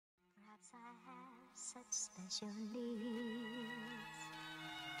such special needs.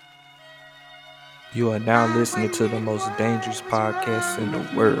 You are now listening to the most dangerous podcast in the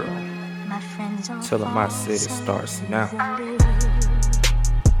world. My friends all Tell 'em I fall said it so starts now. easily.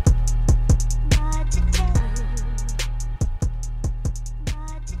 But to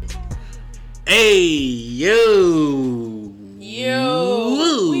tell Hey, yo.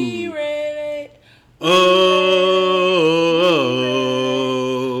 Yo, we ready. Oh.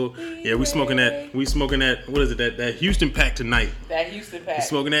 Yeah, we smoking that. What is it? That Houston pack tonight. That Houston pack. We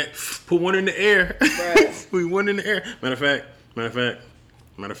smoking that. Put one in the air. Bruh. Put one in the air. Matter of fact.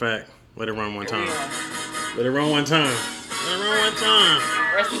 Let it run one time. Let it run one time.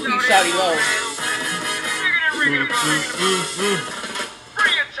 Rest in peace, Shawty Low.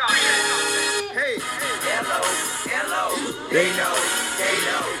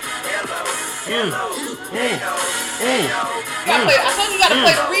 I told you gotta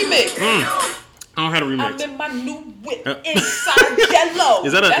play the remix. I don't have a I'm remix. in my new whip inside Jello.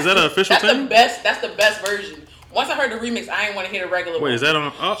 Is that an official thing? That's the best version. Once I heard the remix, I ain't want to hear the regular one. Wait, is that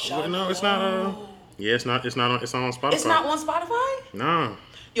on? Oh, Shawty no, it's not. Yeah, it's not. It's not on. It's not on Spotify. It's not on Spotify? No.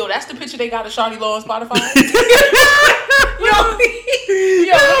 Yo, that's the picture they got of Shawty Low on Spotify. Yo, let me see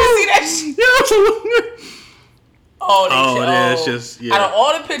that shit. Oh, yeah, it's just, yeah. Out of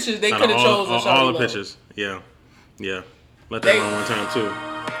all the pictures, they could have chosen Shawty all Low. the pictures. Yeah. Let that run one time too.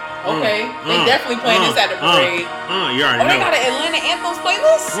 Okay, they definitely playing this at the parade. You already know. They got an Atlanta Anthems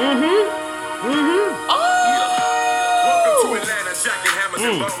playlist? Oh! Welcome to Atlanta, Jack and Hammers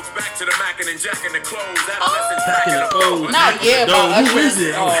and Bones. Back to the Mackin' and Jack and the clothes. Adolescents Back in the fold. Not yet, Dog, but who is Usher.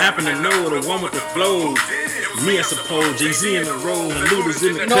 it? I happen to know the one with the flows. Me, I suppose. Jay-Z in the roll and Luda's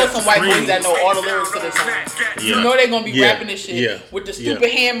in the You know cut some white boys screens. that know all the lyrics to this song. Yeah. You know they're gonna be Yeah. rapping this shit Yeah. with the Yeah.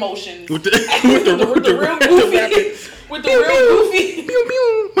 stupid hand motions. With the real goofy. With the real goofy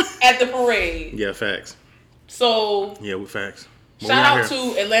at the parade. Yeah, facts. So Yeah, we facts. But shout we out out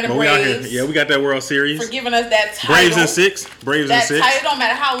here. to Atlanta But we out here. Braves Yeah, we got that World Series. for giving us that title. Braves in 6. That title don't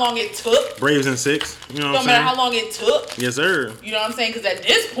matter how long it took. Braves in 6. You know what Don't I'm matter saying? how long it took. Yes, sir. You know what I'm saying? Because at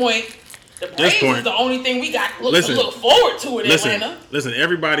this point, the Braves is the only thing we got to look forward to in Atlanta. Listen,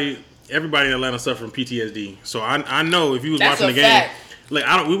 everybody in Atlanta suffer from PTSD. So I know if you was That's watching the a game, fact. like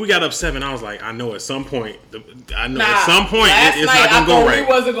we got up 7. I was like, I know at some point, it's Last not night gonna go right. We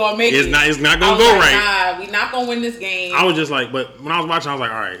wasn't gonna make It's it. not gonna go right. Nah, we not gonna win this game. I was just like, but when I was watching, I was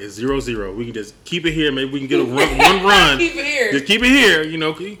like, all right, it's 0-0. We can just keep it here. Maybe we can get one run. Keep it here. Just keep it here. You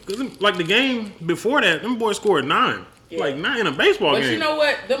know, because like the game before that, them boys scored 9. Yeah. Like 9 in a baseball But game. you know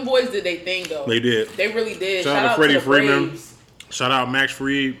what? Them boys did their thing though. They did. They really did. Shout out to to Freddie the Freeman. Braves. Shout out Max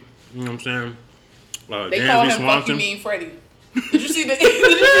Fried. You know what I'm saying? They James call B. him Swanson. Fuck You Mean Freddie. Did you see his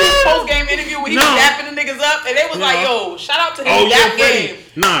post game interview when he was dapping the niggas up and they was like, "Yo, shout out to him that game."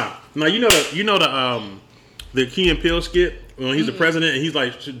 Nah, you know the Key and Peele skit when he's the president and he's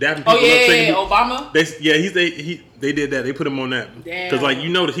like dapping people Oh up. yeah, Obama. They did that. They put him on that because Damn. like you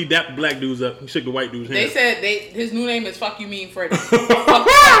know that he dapped the black dudes up. He shook the white dudes' hand. They said his new name is Fuck You Mean Freddie.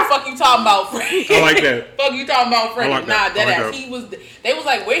 fuck you talking about Freddie. I like that. Fuck you talking about Freddie. I like that. Nah, that I like ass. that. They was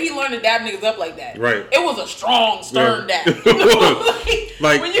like, where he learned to dap niggas up like that? Right. It was a strong, stern Yeah. dap. It was.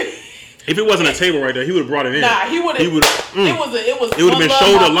 Like, when you. if it wasn't a table right there, he would have brought it in. Nah, he would have. It was. It would've been one love,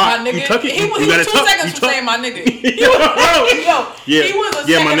 shoulder my lock. nigga. You tuck it, He was you gotta 2 tuck- seconds you from tuck- saying my nigga. He Yeah. was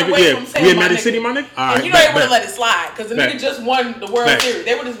a Yeah, second my nigga. away Yeah, from saying we in my Magic nigga. City, my nigga. All right, And you know they would back. have let it slide because the nigga Back. just won the World Back. Series.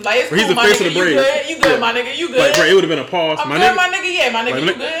 They would just like, it's He's cool, the my face nigga. of the You Braves. good? You good, Yeah. my nigga? You good? Like, bro, it would have been a pause. I'm my good, nigga. my nigga. Yeah, my nigga. Like,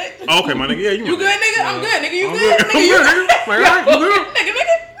 You nigga- good? Okay, my nigga. Yeah, You good, nigga? I'm good, nigga. You I'm good? good. Nigga, you I'm good, nigga. Like, all right, you good?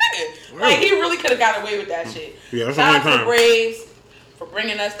 Nigga. Like, he really could have got away with that shit. Yeah, that's Shout the out only to time. the Braves for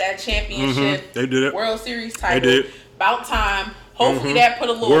bringing us that championship. They did it. World Series title. did it. About time. Hopefully that put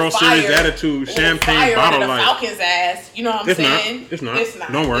a little World fire, Series attitude, a little champagne fire bottle under the light. Falcons' ass. You know what I'm saying? It's not. It's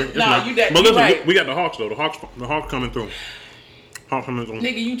not. Don't worry. It's No, not. you that. But You listen, right. we got the Hawks though. The Hawks coming through. Hawks coming through.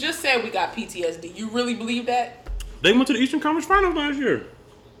 Nigga, you just said we got PTSD. You really believe that? They went to the Eastern Conference Finals last year.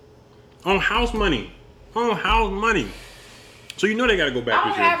 On house money. So you know they got to go back I don't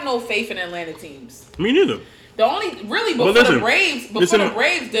this year. have no faith in Atlanta teams. Me neither. The only really before listen, the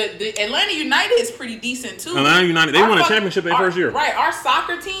Braves, the Atlanta United is pretty decent too. Atlanta United, they won a championship their first year. Right, our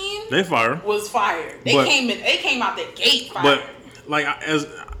soccer team They fire. was fired. They came out the gate fired. But like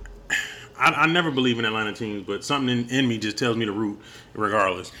I never believe in Atlanta teams, but something in me just tells me to root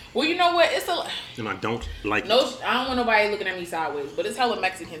regardless. Well, you know what? It's And I don't like no. it. I don't want nobody looking at me sideways, but it's hella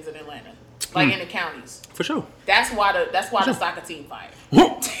Mexicans in Atlanta, like in the counties. For sure. That's why the soccer team fired.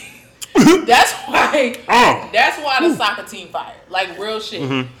 Whoa. That's why. Oh. That's why the soccer team fired. Like real shit.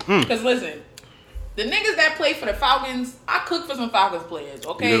 Because listen, the niggas that play for the Falcons, I cook for some Falcons players.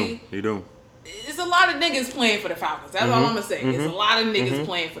 Okay. You do. it's a lot of niggas playing for the Falcons. That's all I'm gonna say. It's a lot of niggas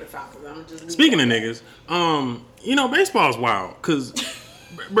playing for the Falcons. I'm just Speaking of niggas, baseball's wild. Cause,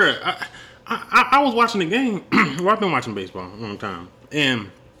 bruh, I was watching the game. Well, I've been watching baseball a long time,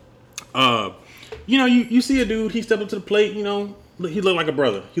 and you see a dude. He stepped up to the plate. He looked like a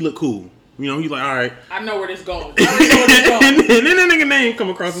brother. He looked cool. He's like, all right. I know where this going. I already know where this going. and then that nigga name come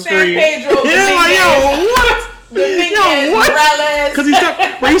across the San screen. Pedro. Yeah, like, yo, what? Yo, what? Because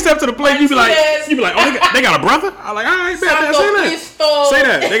he stepped to the plate, you be like, oh, they got a brother? I'm like, all right, say that. Say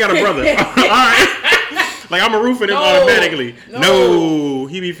that. They got a brother. All right. Like, I'm a root for them automatically. No,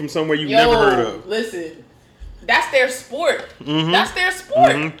 he be from somewhere you've never heard of. Listen, that's their sport. That's their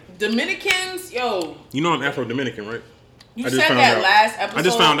sport. Dominicans, yo. You know I'm Afro-Dominican, right? You said that last episode, I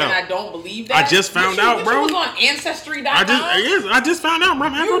just found out. And I don't believe that. I just found out, bro. You was on Ancestry.com? I just found out, bro.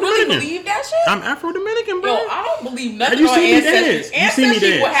 I'm Afro-Dominican. You really believe that shit? I'm Afro-Dominican, bro. Yo, I don't believe nothing on Ancestry.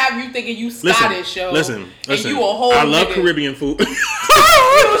 Ancestry will have you thinking you Scottish, yo. Listen. And you a whole I love nigga. Caribbean food. You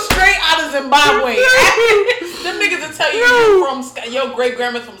straight out of Zimbabwe. Them niggas will tell you your great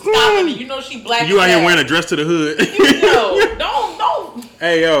grandma's from Scotland and you know she black. You out here wearing a dress to the hood. Yo, don't.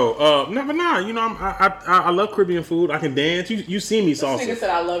 Hey yo, I love Caribbean food. I can dance. You see me salsa. This nigga said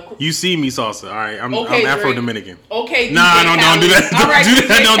I love Caribbean. You see me salsa. All right, I'm Okay, Afro-Dominican. Okay, DJ Nah, don't do that. All right, Don't do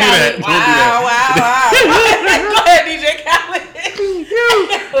that. Don't do that. Wow. Go ahead, DJ Khaled.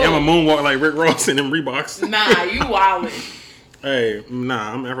 Yeah, I'm a moonwalk like Rick Ross and them Reeboks. Nah, you wildin'. Hey, I'm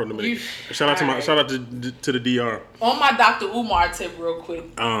Afro-Dominican. Shout out to the DR. On my Dr. Umar tip, real quick.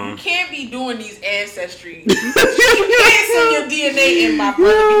 You can't be doing these ancestry. You can't send your DNA in, my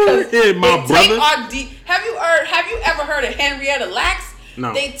brother, because in my brother. Have you ever heard of Henrietta Lacks?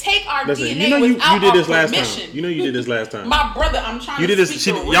 No. They take our DNA you without did this our last permission. time. You did this last time. My brother, I'm trying you to did this.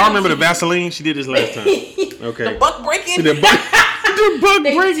 Y'all remember the Vaseline? She did this last time. Okay. The buck breaking. The buck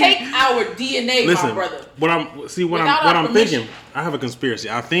They breaking. take our DNA, my brother. What I'm thinking. I have a conspiracy.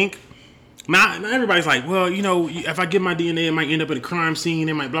 I think not everybody's like, well, if I get my DNA, it might end up in a crime scene.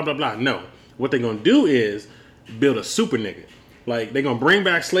 It might blah blah blah. No, what they're gonna do is build a super nigga. Like they're gonna bring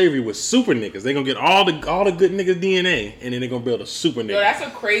back slavery with super niggas. They're gonna get all the good niggas DNA, and then they're gonna build a super nigga. Yo, that's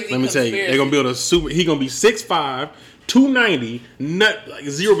a crazy. Let me tell you, they're gonna build a super. He gonna be 6'5", 290, nut like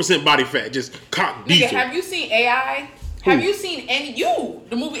 0% body fat, just cock diesel. Nigga, have you seen AI? Have you seen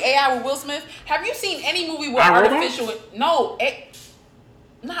the movie AI with Will Smith? Have you seen any movie where artificial? No,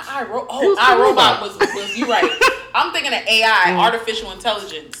 not iRobot. Oh, iRobot was you right? I'm thinking of AI, artificial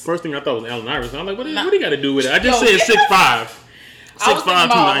intelligence. First thing I thought was Allen Iverson. I'm like, what do you got to do with it? I just said 6'5". I was thinking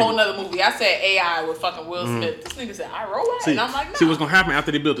about a whole nother movie. I said AI with fucking Will Smith. This nigga said iRobot, and I'm like, nah. See what's gonna happen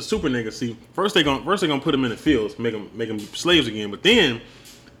after they build the super nigga? See, first they gonna put them in the fields, make them slaves again. But then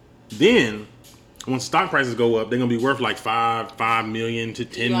when stock prices go up, they're gonna be worth like $5 million to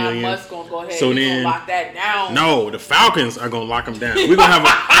 $10 million. Musk gonna go ahead. So and then lock that down. No, the Falcons are gonna lock them down. We're gonna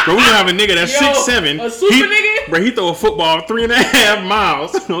have a nigga that's 6'7". A super nigga? Bro, he throw a football 3.5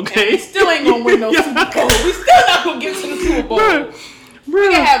 miles. Okay, and we still ain't gonna win no Super Bowl. We still not gonna get to the Super Bowl. We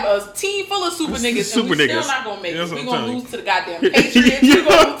can have a team full of super niggas, and we still not gonna make it. We gonna lose to the goddamn Patriots. We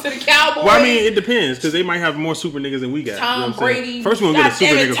gonna lose to the Cowboys. Well, I mean, it depends because they might have more super niggas than we got. Tom Brady. First, we're gonna get a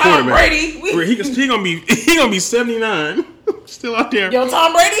super nigga Tom quarterback. Brady. He gonna be 79, still out there. Yo,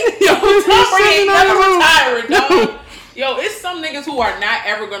 Tom Brady. Tom Brady ain't never retiring, dog. Yo, it's some niggas who are not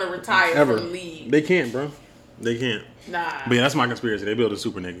ever gonna retire from the league. They can't, bro. They can't. Nah. But yeah, that's my conspiracy. They build the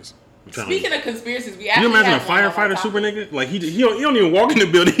super niggas. Speaking of conspiracies, we actually. Can you imagine a firefighter super nigga? Like he don't even walk in the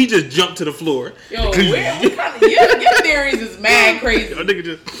building. He just jumped to the floor. Yo, your theories is mad crazy. Nigga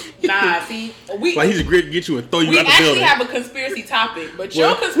just see, he just get you and throw you out the building. We actually have a conspiracy topic, but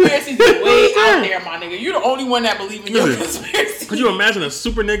your conspiracies is way out there, my nigga. You're the only one that believes in your conspiracy. Could you imagine a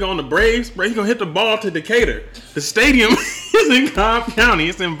super nigga on the Braves? Bro, he gonna hit the ball to Decatur. The stadium is in Cobb County.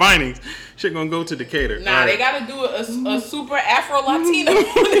 It's in Vinings. Shit gonna go to Decatur. Nah, they gotta do a super Afro Latino.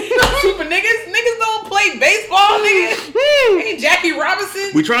 Super niggas. Niggas don't play baseball, nigga. Ain't Jackie Robinson.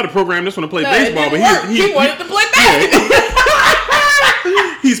 We tried to program this one to play baseball, but he wanted to play basketball.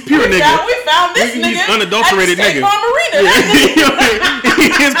 He's pure nigga. We found this nigga. He's unadulterated at the State nigga. Farm Arena.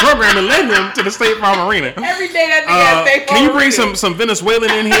 His programming led him to the State Farm Arena. Every day that nigga at State Farm Can you bring Arena. some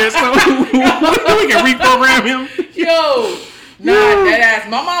Venezuelan in here so we can reprogram him? Yo. Nah, that ass.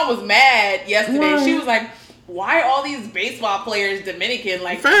 My mom was mad yesterday. She was like, why are all these baseball players Dominican?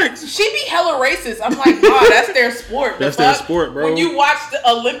 Like, Facts. she be hella racist. I'm like, nah, that's their sport. That's their sport, bro. When you watch the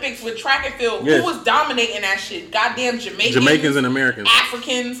Olympics with track and field, Yes. who was dominating that shit? Goddamn Jamaicans and Americans.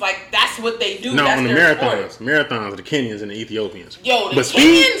 Africans, like, that's what they do. No, that's on the their marathons. sport. Marathons are the Kenyans and the Ethiopians. Yo, the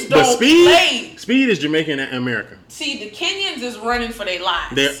Kenyans don't play. Speed is Jamaican and American. See, the Kenyans is running for their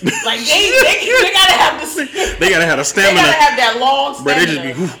lives. They're- Like, they gotta have this. They gotta have a They stamina. gotta have that long Bro, they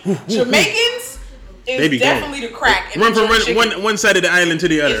stamina. just be Jamaicans They be is definitely the crack. And run the from jerk chicken. one side of the island to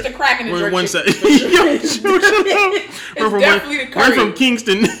the other. It's the crack and the jerk one chicken. side. Yo, shut up. It's definitely the Run curry. from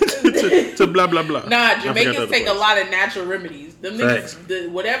Kingston to blah blah blah. Nah, I forgot the Jamaicans other take a place. lot of natural remedies. Them Facts. niggas,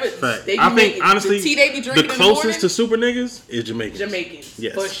 whatever Fact. they be I think making, honestly, the tea they be drinking the in closest the to super niggas is Jamaicans. Jamaicans,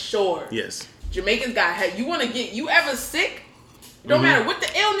 Yes. for sure. Yes. Jamaicans got. You want to get you ever sick? Don't matter what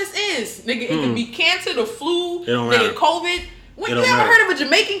the illness is, nigga. It could be cancer, the flu, It don't nigga, matter. COVID. When It you don't ever matter. heard of a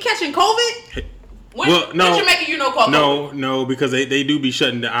Jamaican catching COVID? What Jamaican you know called COVID? No, because they do be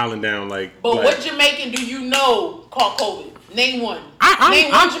shutting the island down. Like, But like, what Jamaican do you know called COVID? Name one. Name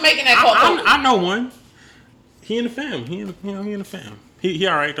one Jamaican that called COVID. I know one. He in the fam. He in the fam. He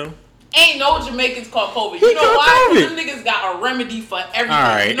all right though. Ain't no Jamaicans called COVID. He You know called why? COVID. Because them niggas got a remedy for everything. All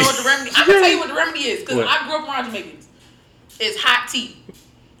right. You know what the remedy? I can tell you what the remedy is because What? I grew up around Jamaicans. It's hot tea.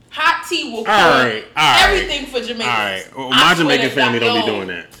 Hot tea will cure All right. everything for Jamaicans. All right. Well, I my swear Jamaican to family God, don't be yo, doing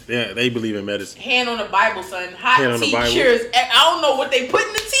that. Yeah, they believe in medicine. Hand on the Bible, son. Hot Hand on the tea Bible. cures. I don't know what they put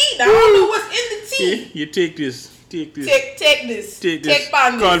in the tea. I don't know what's in the tea. You take this. Take this. Take this. Take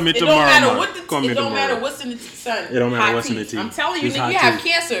on this. Call me it tomorrow, don't matter man. what the Call me it don't tomorrow. matter what's in the tea, son. It don't matter Hot what's in the tea. I'm telling you, It's nigga, hot you have tea.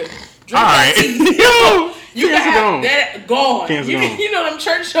 cancer. Drink All that right. tea. Yo, You can cancer have gone. that gone. Cancer gone. You know them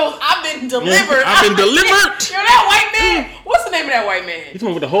church shows. I've been delivered. I've been delivered. Yo, that white man. What's the name of that white man? You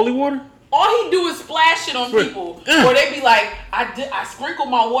talking with the holy water? All he do is splash shit on people. Or they be like, I sprinkle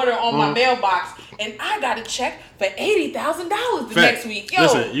my water on my mailbox and I got a check for $80,000 the next week. Yo,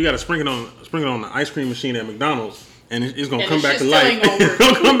 Listen, you got to sprinkle it on the ice cream machine at McDonald's, and it's gonna And come the back shit to still life. ain't gonna work. It's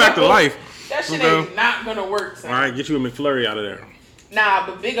gonna come back to life. that shit Okay. ain't not gonna work, son. All right, get you a McFlurry out of there. Nah,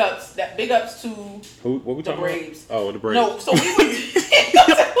 but big ups to What we the talking Braves. about? Oh, the Braves. No, so we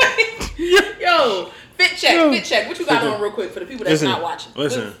Yo, fit check. What you got on real quick for the people that's not watching?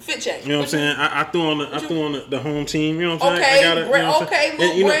 Listen. Fit check. You know what I'm saying? I threw on the home team. You know what I'm saying? Okay, I got it. You know what I'm saying?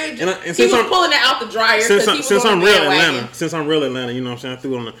 little Braves. He was pulling it out the dryer because he was since on I'm the real bandwagon. Atlanta, you know what I'm saying? I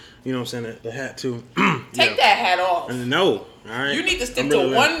threw on the, you know what I'm saying, the hat too. Take that hat off. No, all right. You need to stick I'm to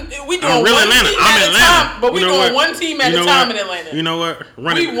real one. Atlanta. We doing I'm real one Atlanta. team I'm at a Atlanta. time, but we You know doing what? one team at You a know time what? in Atlanta. You know what?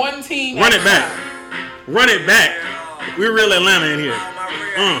 Run We it. one team. Run at it a back. time. Run it back. We're real Atlanta in here.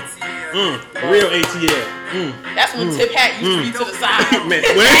 Real ATL. That's when Tip Hat used to be to the side. Man,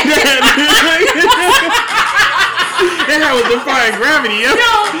 that hat was defying gravity, yo.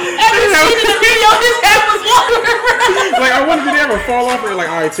 Every scene in the video, his hat was longer. Like, I wonder, did they ever fall off or like,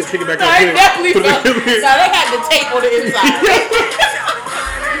 all right, take it back No, up it here. definitely Put it fell. in here. So they had the tape on the inside.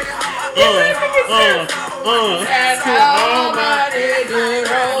 That's how nobody do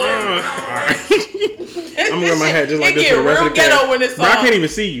roll. I'm gonna wear my hat just like this It for get the rest real of the ghetto cast. when this Bro, I song. can't even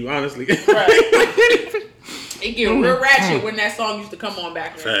see you, honestly. It get real ratchet when that song used to come on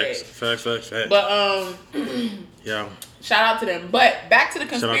back in the day. Facts. But Yeah. shout out to them. But back to the out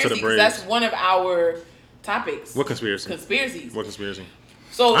to the conspiracy, 'cause Braves. that's one of our topics. What conspiracy? Conspiracies. What conspiracy?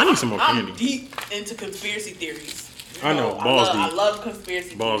 So I need some more I'm candy. deep into conspiracy theories. You I know, balls I deep. love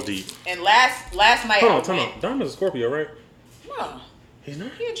conspiracy Balls theories. deep. And last night Hold I on, time went. out. Diamond's a Scorpio, right? No, He's not?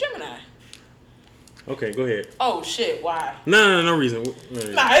 he a Gemini. Okay, go ahead. Oh shit, why? No reason.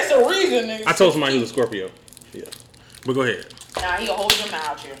 Nah, it's a reason, nigga. I told somebody he was a Scorpio. Yeah. But go ahead. Nah, he a whole Gemini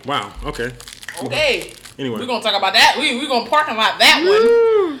out here. Wow, okay. Okay. Anyway. We're gonna talk about that. We're gonna parking lot that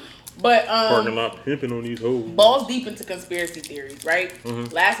one. But Parking lot pimping on these hoes. balls deep into conspiracy theories, right?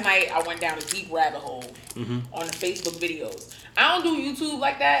 Mm-hmm. Last night I went down a deep rabbit hole on the Facebook videos. I don't do YouTube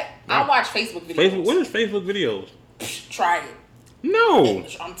like that. I watch Facebook videos. Facebook, what is Facebook videos? Try it. No.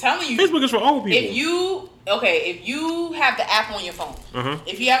 I'm telling you. Facebook is for old people. If you have the app on your phone,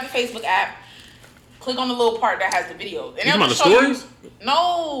 if you have the Facebook app, click on the little part that has the videos. And You it'll talking just about show the stories? you.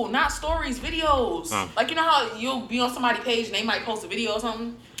 No, not stories, videos. Oh. Like, you know how you'll be on somebody's page and they might post a video or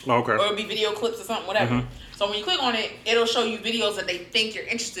something? Oh, okay. Or it'll be video clips or something, whatever. So when you click on it, it'll show you videos that they think you're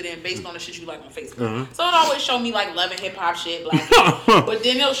interested in based on the shit you like on Facebook. So it always show me like love and hip hop shit, black people. But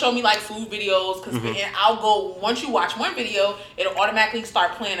then it'll show me like food videos, and I'll go, once you watch one video, it'll automatically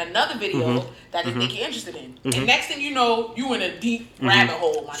start playing another video that they think you're interested in. And next thing you know, you in a deep rabbit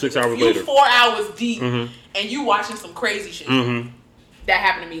hole. My 6 nigga. hours you later. 4 hours deep, and you watching some crazy shit. That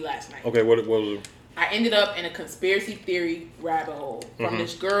happened to me last night. Okay, what was it? I ended up in a conspiracy theory rabbit hole from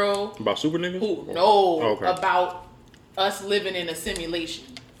this girl About super niggas? about us living in a simulation,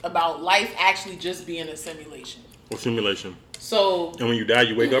 about life actually just being a simulation. Or simulation. So, and when you die,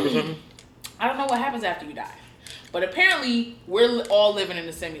 you wake up or something? I don't know what happens after you die. But apparently, we're all living in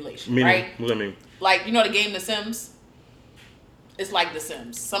a simulation, right? What does that mean? Like, you know the game The Sims? It's like The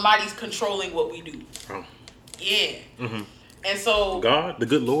Sims. Somebody's controlling what we do. Oh. Yeah. Mm-hmm. And so... God? The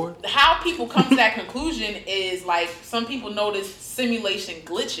good Lord? How people come to that conclusion is, like, some people notice simulation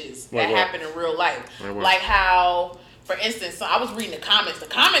glitches that happen in real life. Like how... For instance, so I was reading the comments. The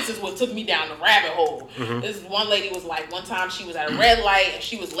comments is what took me down the rabbit hole. Mm-hmm. This one lady was like, one time she was at a red light and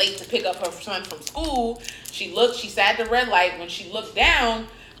she was late to pick up her son from school. She sat at the red light. When she looked down,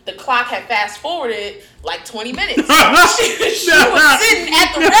 the clock had fast forwarded like 20 minutes. she was sitting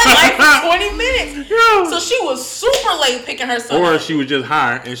at the red light for 20 minutes. So she was super late picking her son up. Or up. she was just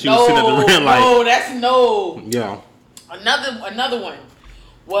high and she was sitting at the red light. No, that's no. Yeah. Another one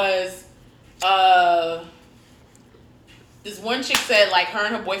was this one chick said, like, her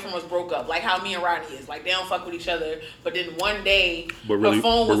and her boyfriend was broke up. Like how me and Rodney is. Like, they don't fuck with each other. But then one day, her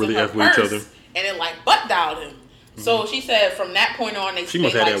phone was in her purse. And it, like, butt dialed him. Mm-hmm. So she said from that point on, they must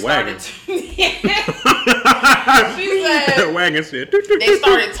have that wagon. She said that wagon said, they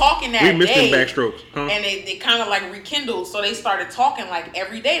started talking that day. We missed them backstrokes. Huh? And they kind of, like, rekindled. So they started talking, like,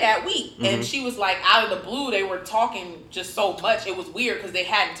 every day that week. Mm-hmm. And she was like, out of the blue, they were talking just so much. It was weird because they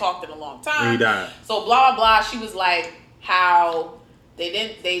hadn't talked in a long time. And he died. So blah, blah, blah. She was like, how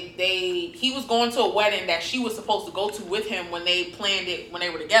he was going to a wedding that she was supposed to go to with him when they planned it when they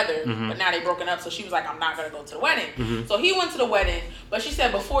were together, but now they broken up. So she was like, I'm not gonna go to the wedding. So he went to the wedding, but she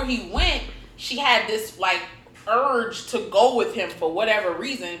said before he went, she had this like urge to go with him for whatever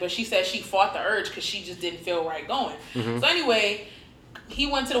reason, but she said she fought the urge because she just didn't feel right going. So anyway, he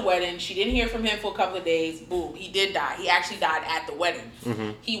went to the wedding. She didn't hear from him for a couple of days. Boom, he did die. He actually died at the wedding.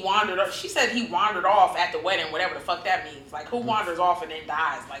 He wandered off. She said he wandered off at the wedding, whatever the fuck that means. Like, who wanders off and then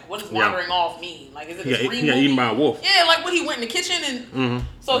dies? Like, what does wandering off mean? Like, is it a Scream movie? Eaten by a wolf. Yeah, like when he went in the kitchen and...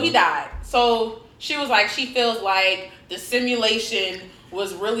 So he died. So she was like, she feels like the simulation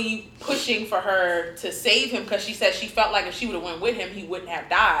was really pushing for her to save him because she said she felt like if she would have went with him, he wouldn't have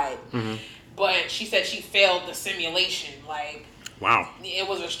died. But she said she failed the simulation. Like... Wow. It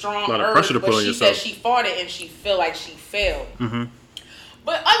was a strong urge, pressure to put on yourself. Said she fought it and she felt like she failed.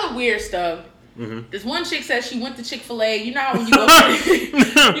 But other weird stuff. This one chick said she went to Chick-fil-A. You know how when you go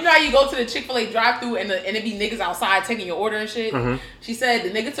to you know how you go to the Chick-fil-A drive-thru and it be niggas outside taking your order and shit? She said the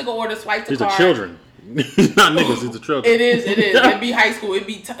nigga took an order, swiped the card. It's the children. It's not niggas, it's the children. It is. It'd be high school. It'd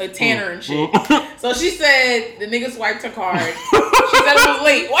be Tanner and shit. So she said the nigga swiped her card. She said it was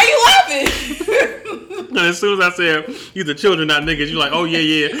late. Why you laughing? And as soon as I said, you the children, not niggas, you're like, oh,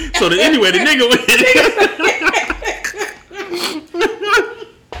 yeah. So anyway, the nigga went.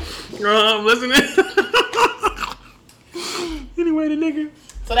 I'm listening. Anyway, the nigga.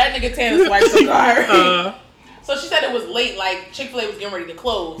 So that nigga Tanner swiped the card. So she said it was late, like Chick-fil-A was getting ready to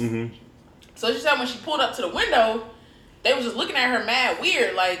close. So she said when she pulled up to the window, they was just looking at her mad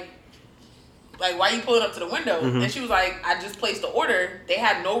weird, like why you pulling up to the window? And she was like, I just placed the order. They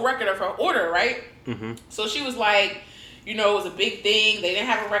had no record of her order, right? So she was like, you know, it was a big thing. They didn't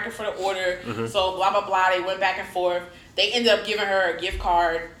have a record for the order. So blah, blah, blah. They went back and forth. They ended up giving her a gift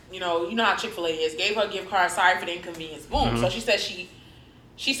card. You know how Chick-fil-A is. Gave her a gift card. Sorry for the inconvenience. Boom. So she said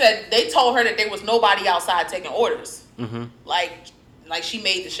she said they told her that there was nobody outside taking orders. Like she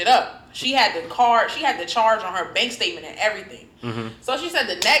made the shit up. She had the card. She had the charge on her bank statement and everything. So she said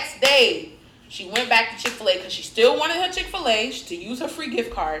the next day, she went back to Chick-fil-A because she still wanted her Chick-fil-A to use her free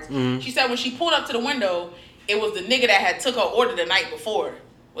gift cards. She said when she pulled up to the window, it was the nigga that had took her order the night before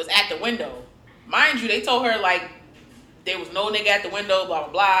was at the window. Mind you, they told her, like, there was no nigga at the window, blah,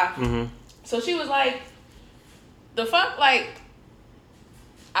 blah, blah. So she was like, the fuck? Like,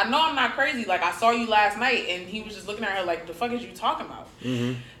 I know I'm not crazy. Like, I saw you last night. And he was just looking at her like, the fuck is you talking about?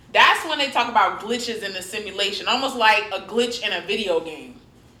 That's when they talk about glitches in the simulation. Almost like a glitch in a video game.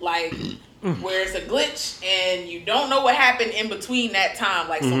 Like... where it's a glitch and you don't know what happened in between that time.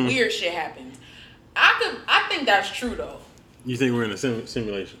 Like some weird shit happens. I think that's true though. You think we're in a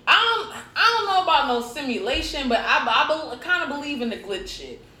simulation? I don't know about no simulation, but I kind of believe in the glitch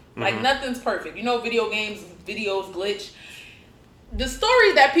shit. Like nothing's perfect. You know, videos glitch. The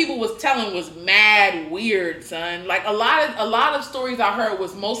story that people was telling was mad weird, son. Like a lot of stories I heard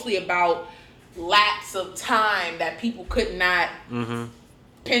was mostly about lapse of time that people could not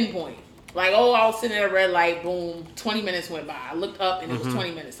pinpoint. Like, oh, I was sitting at a red light, boom, 20 minutes went by. I looked up and it was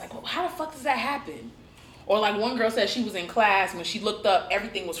 20 minutes. Like, well, how the fuck does that happen? Or like one girl said she was in class when she looked up,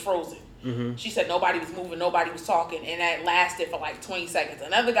 everything was frozen. Mm-hmm. She said nobody was moving, nobody was talking, and that lasted for like 20 seconds.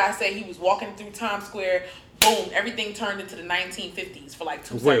 Another guy said he was walking through Times Square, boom, everything turned into the 1950s for like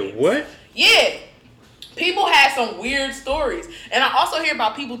 2 seconds. Wait, what? Yeah. People had some weird stories. And I also hear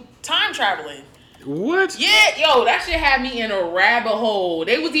about people time traveling. What? Yeah, yo, that shit had me in a rabbit hole.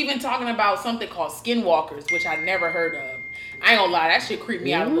 They was even talking about something called skinwalkers, which I never heard of. I ain't gonna lie, that shit creeped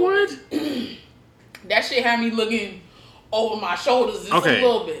me out a little bit. That shit had me looking over my shoulders just a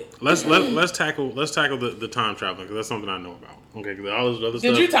little bit. Let's tackle the time traveling, because that's something I know about. Okay, because all this other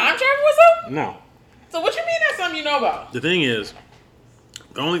stuff. Did you time travel or something? No. So what you mean that's something you know about? The thing is,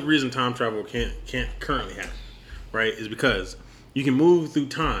 the only reason time travel can't currently happen, right, is because you can move through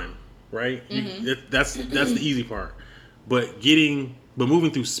time, right? Mm-hmm. That's the easy part. But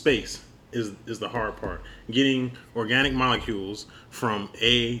moving through space is the hard part. Getting organic molecules from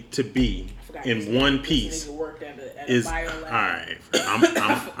A to B in one piece is all right. I'm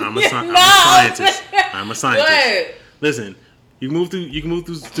a scientist. I'm a scientist. Listen, you can move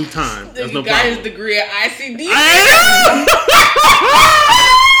through time. There's no problem. His degree at ICD.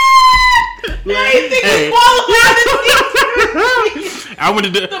 I went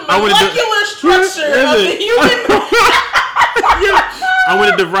to the molecular structure of the human. I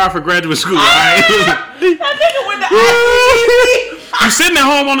went to DeVry for graduate school. That nigga went to ICD. You sitting at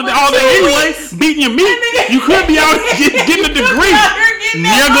home all day anyway, beating your meat. You could be out getting a degree.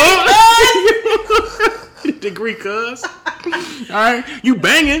 Degree, cuz. Alright, you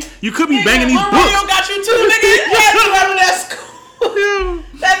banging. You could be banging these books. Romeo got you too, nigga. You had to out of that school.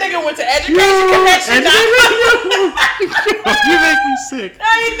 That nigga went to education connection. You make me sick.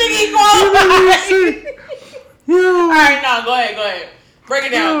 How you think he qualified? Alright, no, go ahead. Break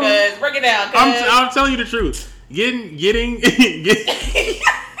it down, cuz. Break it down, cuz. I'm telling you the truth.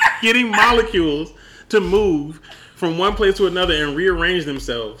 Getting molecules to move from one place to another and rearrange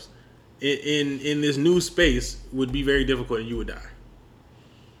themselves in this new space would be very difficult, and you would die.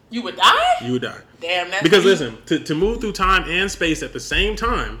 You would die? You would die. Damn, that's because listen, to move through time and space at the same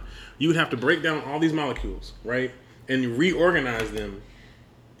time, you would have to break down all these molecules, right, and reorganize them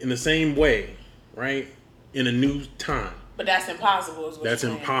in the same way, right, in a new time. But that's impossible. Is what that's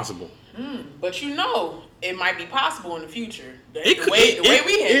you're saying. Impossible. But you know, it might be possible in the future. The way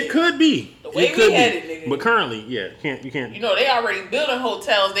we headed. It could be. The way we headed, nigga. But currently, you can't. You know, they already building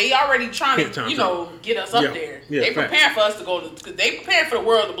hotels. They already trying to, get us up there. Yeah, they preparing for us to go because they preparing for the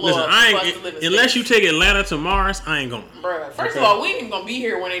world to blow up. Unless you take Atlanta to Mars, I ain't going. Bruh, first of all, we ain't even gonna be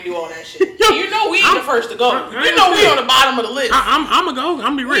here when they do all that shit. You know we ain't the first to go. You know we on the bottom of the list. I'm gonna go.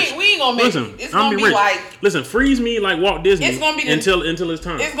 I'm gonna be rich. We ain't gonna make it. It's gonna be like. Listen, freeze me like Walt Disney. It's gonna be until it's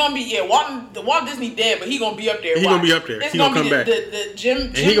time. It's gonna be Walt Disney dead, but he gonna be up there. He gonna be up there. It's he gonna come be back. The Jim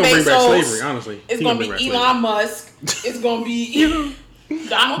and he gonna Bezos. Bring back slavery. Honestly, it's gonna be Elon Musk. It's gonna be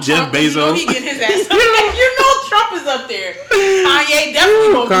Donald Jeff Trump. Bezos. You know he getting his ass. You know Trump is up there. Kanye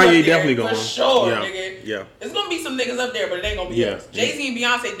definitely gonna be up there for sure, nigga. Yeah, it's gonna be some niggas up there, but it ain't gonna be us. Jay-Z and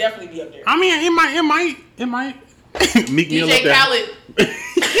Beyonce definitely be up there. I mean, it might. Meek Mill up DJ there. Khaled.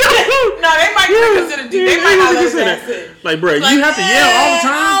 No, they might consider. They might not let us in. Like, bro, you have to yell all the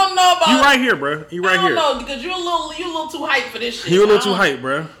time. I don't know about you right here, bro. You right here. I don't know because you a little too hype for this shit. You a little too hype,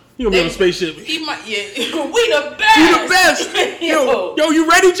 bro. You gonna be on a spaceship. He might, we the best. We the best. Yo, you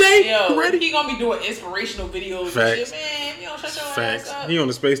ready, Jay? Yo, you ready? He gonna be doing inspirational videos Facts. and shit, man. Yo, shut your Facts. ass up. He on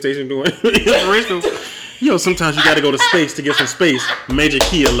the space station doing inspirational. Yo, sometimes you gotta go to space to get some space. Major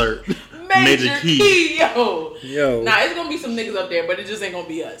key alert. Major key, yo. Nah, it's gonna be some niggas up there, but it just ain't gonna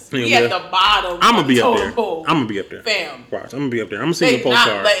be us. We at the bottom. I'm gonna be up there. Pole. I'm gonna be up there. Fam. Watch, I'm gonna be up there. I'm gonna see the postcard.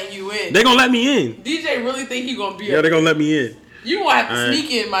 They not letting you in. They gonna let me in. DJ really think he gonna be up there. Yeah, they gonna let me in. You gonna have to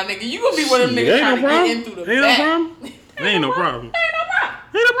sneak in, my nigga. You gonna be one of them niggas trying to get in through the back. Ain't no problem.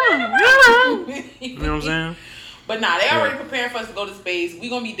 You know what I'm saying? But nah, they already preparing for us to go to space. We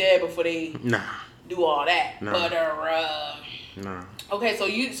gonna be dead before they do all that. Nah. But nah. Okay, so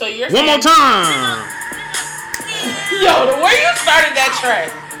you're saying, one more time. Yo, the way you started that track.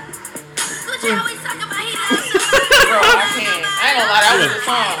 Bro, I can't. I ain't gonna lie, that was the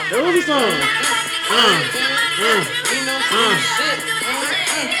song. That was the song.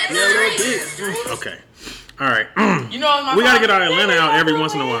 Okay. All right. You know we gotta get our Atlanta out every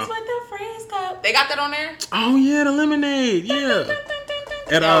once in a while. They got that on there? Oh yeah, the Lemonade. Yeah.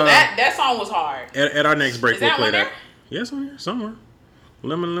 That song was hard. At our next break, we'll play that. There? Yes, on here somewhere.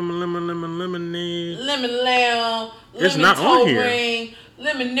 Lemonade. Lemon lamb. It's lemon not toe on here. Ring,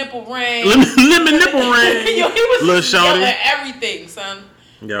 lemon nipple ring. Lemon nipple ring. Yo, he was Lil' yelling shawty. everything, son.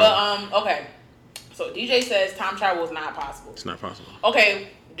 Yo. But okay. So DJ says time travel is not possible. It's not possible. Okay.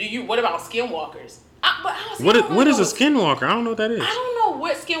 What about skinwalkers? But I don't see how What is a those- skinwalker? I don't know what that is. I don't know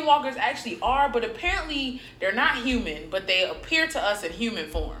what skinwalkers actually are, but apparently they're not human, but they appear to us in human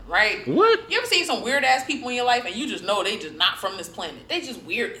form, right? What? You ever seen some weird ass people in your life and you just know they just not from this planet? They just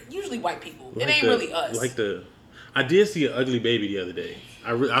weird. Usually white people. It ain't really us. I did see an ugly baby the other day.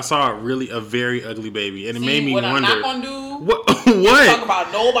 I saw a very ugly baby, and it See, made me what wonder. I'm not gonna do. What? Talk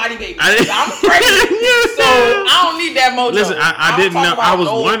about nobody babies. I'm pregnant, so I don't need that mojo. Listen, I didn't don't know. talk about I was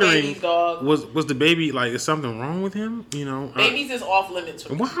no wondering, babies, dog. was the baby like? Is something wrong with him? You know, Babies is off limits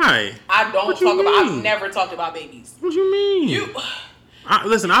for me. why? I don't What you talk about. mean? I've never talked about babies. What you mean? You.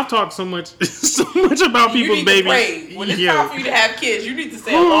 Listen, I've talked so much about You people's need babies. to pray. When it's Yeah. time for you to have kids, you need to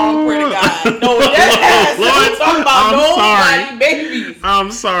say a long prayer to God. No, that's Lord, don't talk about I'm nobody babies.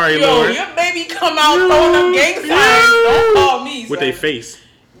 I'm sorry, Yo, Lord. your baby come out throwing them gang signs. Don't call me. With son. their face.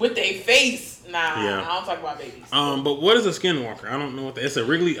 With their face. Nah, Yeah. I don't talk about babies. But what is a skinwalker? I don't know what it's a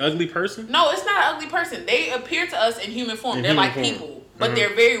really ugly person. No, it's not an ugly person. They appear to us in human form. In They're human like form. people, but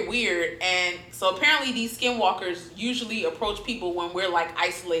they're very weird. And so apparently these skinwalkers usually approach people when we're like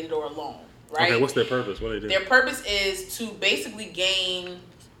isolated or alone, right? Okay, what's their purpose? What do they do? Their purpose is to basically gain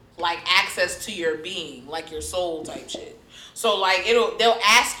like access to your being, like your soul type shit. So like they'll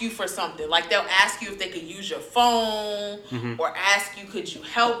ask you for something. Like they'll ask you if they could use your phone or ask you could you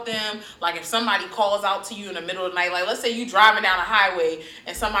help them. Like if somebody calls out to you in the middle of the night, like let's say you driving down a highway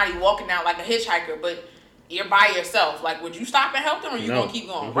and somebody walking down like a hitchhiker, but you're by yourself. Like would you stop and help them or you No. gonna keep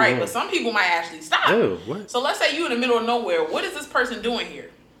going? Mhm. Right. But some people might actually stop. Oh, what? So let's say you in the middle of nowhere. What is this person doing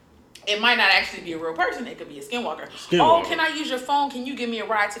here? It might not actually be a real person. It could be a skinwalker. Oh, can I use your phone? Can you give me a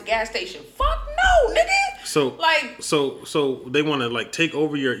ride to the gas station? Fuck no, nigga. So like, so they want to like take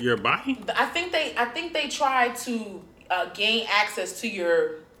over your body. I think they try to gain access to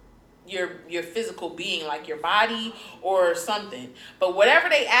your physical being, like your body or something. But whatever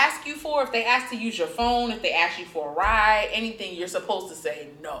they ask you for, if they ask to use your phone, if they ask you for a ride, anything, you're supposed to say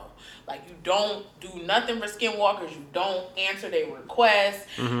no. Like you don't do nothing for skinwalkers. You don't answer their requests.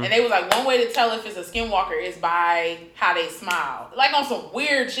 And they was like, one way to tell if it's a skinwalker is by how they smile. Like on some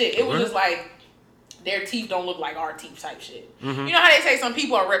weird shit. It was just like their teeth don't look like our teeth type shit. You know how they say some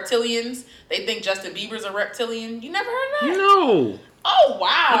people are reptilians? They think Justin Bieber's a reptilian. You never heard of that? No. Oh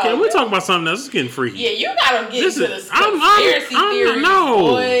wow. Okay, we're talking about something else. It's getting freaky. Yeah, you gotta get Listen, into the conspiracy theories, no.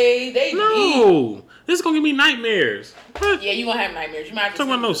 boy. They deep. No. This is gonna give me nightmares. What? Yeah, you gonna have nightmares. You might have to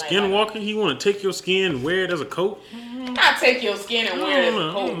Talking about no sleep tonight. skinwalker. He want to take your skin and wear it as a coat. Not take your skin and wear it as a I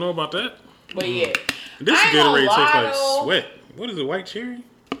don't coat. know about that. But yeah. This I ain't gonna Gatorade tastes lie, like though. sweat. What is it? White cherry?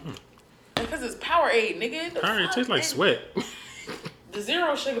 Because it's Powerade, nigga. The Alright, it fuck, tastes like man? sweat. The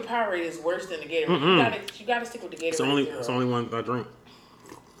zero sugar Powerade is worse than the Gatorade. You gotta stick with the Gatorade. It's the only one I drink.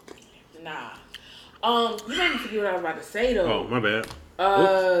 Nah. You made me forget what I was about to say though. Oh, my bad.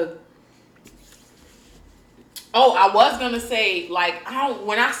 I was gonna say, like,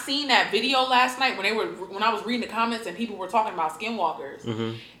 when I seen that video last night, when I was reading the comments and people were talking about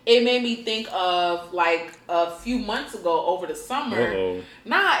skinwalkers, it made me think of like a few months ago over the summer. Uh-oh.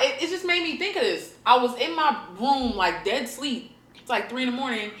 Nah, it just made me think of this. I was in my room like dead sleep. It's like 3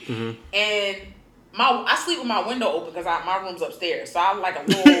 a.m. and I sleep with my window open because my room's upstairs. So I'm like a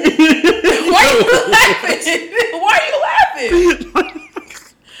little. Why are you laughing? Why are you laughing?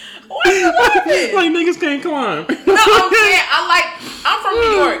 Why are you laughing? Like niggas can't climb. No, I'm saying I'm from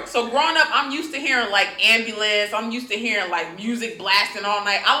New York, so growing up, I'm used to hearing like ambulance. I'm used to hearing like music blasting all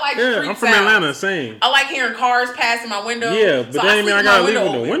night. I like street I'm from sounds. Atlanta, same. I like hearing cars passing my window. Yeah, but so that ain't mean I sleep gotta with leave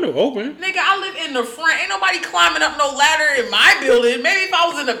my with the window open. Nigga, I live in the front. Ain't nobody climbing up no ladder in my building. Maybe if I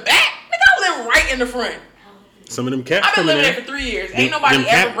was in the back, nigga, I live right in the front. Some of them cats I've been come in living there. there for 3 years. Ain't nobody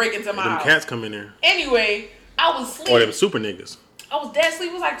ever break into my them house. cats come in there. Anyway, I was Or them asleep. super niggas. I was dead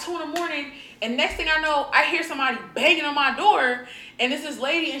asleep. It was like 2 a.m. And next thing I know, I hear somebody banging on my door. And it's this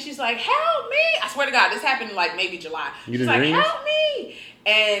lady, and she's like, "Help me!" I swear to God, this happened in like maybe July. You She's didn't like, ring? "Help me!"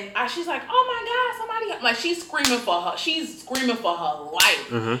 And she's like, "Oh my God, somebody!" Like she's screaming for her. She's screaming for her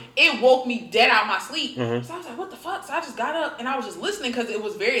life. It woke me dead out of my sleep. So I was like, "What the fuck?" So I just got up and I was just listening because it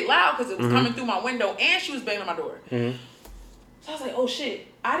was very loud because it was coming through my window and she was banging on my door. So I was like, "Oh shit!"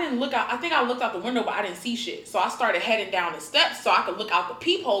 I didn't look out. I think I looked out the window, but I didn't see shit. So I started heading down the steps so I could look out the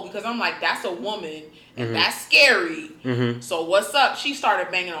peephole because I'm like, that's a woman and that's scary. So what's up? She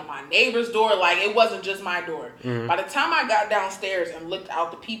started banging on my neighbor's door. Like it wasn't just my door. By the time I got downstairs and looked out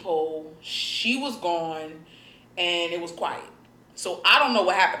the peephole, she was gone and it was quiet. So I don't know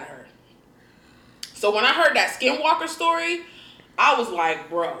what happened to her. So when I heard that Skinwalker story, I was like,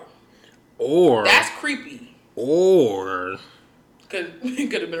 bro, Or that's creepy. Or Could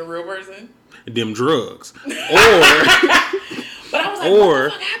have been a real person. them drugs. Or But I was like, what the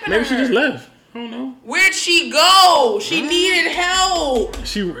fuck happened maybe to she her? just left. I don't know. Where'd she go? She needed help.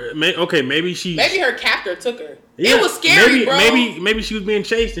 Maybe her captor took her. Yeah, it was scary, bro. Maybe she was being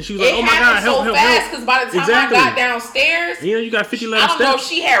chased and she was like, "Oh my God, help, so help, fast help!" Because by the time I got downstairs, you got 50 left. I don't know if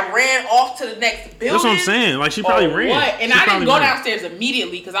she had ran off to the next building. That's what I'm saying. Like she probably ran. What? And I didn't go downstairs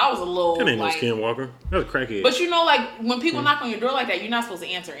immediately because I was a little. That ain't like, no skinwalker. That's a crackhead. But you know, like when people knock on your door like that, you're not supposed to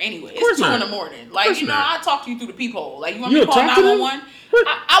answer anyway. It's 2 not. in the morning. Like you know, I talk to you through the peephole. Like you want me You to call talk to them? 911?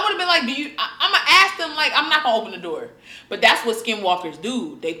 I would have been like, do you? I'm gonna ask them. Like I'm not gonna open the door. But that's what skinwalkers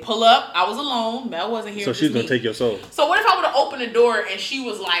do. They pull up. I was alone. Mel wasn't here. So she's gonna take your soul. So what if I would have opened the door and she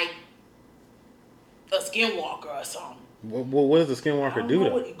was like a skinwalker or something? Well, what does the skinwalker do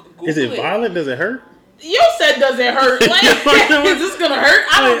though? Google Is it violent? Does it hurt? You said does it hurt? Like, is this gonna hurt?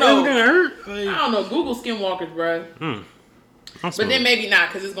 I don't know. It's gonna hurt. Like, I don't know. Google skinwalkers, bro. But then maybe not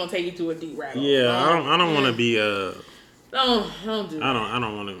because it's gonna take you to a deep rabbit hole. Yeah, I don't want to be Don't do that. I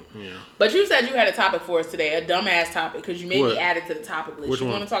don't want to. Yeah. But you said you had a topic for us today, a dumbass topic, because you made me add it to the topic list. Which you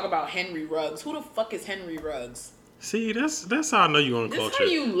one? want to talk about Henry Ruggs? Who the fuck is Henry Ruggs? See, that's how I know you on This culture. how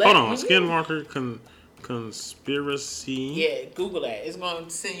you Hold on, Skinwalker conspiracy. Yeah, Google that. It's gonna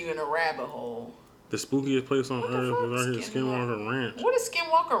send you in a rabbit hole. The spookiest place on What the earth fuck? was out here, Skinwalker Ranch. What is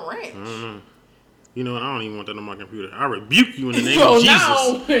Skinwalker Ranch? I don't know. You know what? I don't even want that on my computer. I rebuke you in the name Yo, of Jesus.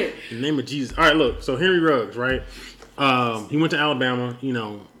 no. In the name of Jesus. All right, look. So Henry Ruggs, right? He went to Alabama. You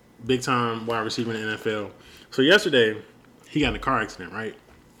know, big time wide receiver in the NFL. So yesterday, he got in a car accident, right?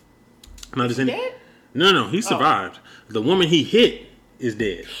 Now, Is he dead? No, he survived. The woman he hit is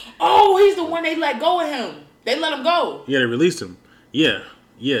dead. Oh, he's the one they let go of him. They let him go. Yeah, they released him. Yeah.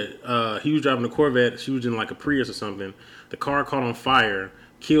 He was driving a Corvette. She was in like a Prius or something. The car caught on fire,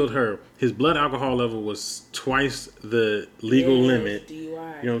 killed her. His blood alcohol level was twice the legal limit. DUI. You know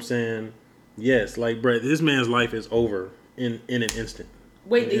what I'm saying? Yes, like, bro, this man's life is over in an instant.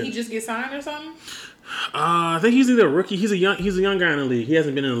 Wait, did he just get signed or something? I think he's either a rookie. He's a young guy in the league. He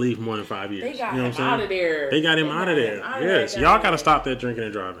hasn't been in the league for more than 5 years. They got you know him what I'm saying? out of there. They got him out of there. Yes, y'all gotta stop that drinking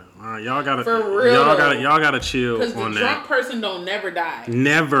and driving. All right, y'all gotta. For real, y'all gotta chill Because the on drunk that. person don't never die.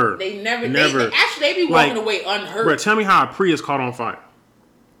 Never. They never. Never. They be walking away unhurt. Bro, tell me how a Prius caught on fire.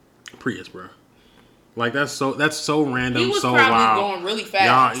 Prius, bro. Like that's so random, He was so probably wild. going really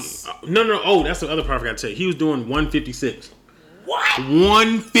fast. No. Oh, that's the other part I forgot to tell you. He was doing 156. What?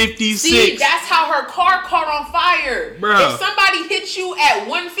 156. See, that's how her car caught on fire. Bruh. If somebody hits you at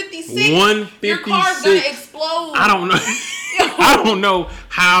 156, 156. your car's gonna explode. I don't know. I don't know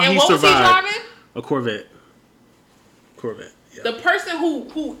how And he what was survived. he driving? A Corvette. Yeah. The person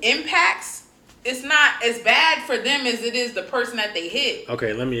who impacts, it's not as bad for them as it is the person that they hit.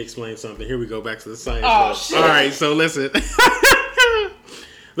 Okay, let me explain something. Here we go back to the science. Oh, shit. All right, so listen.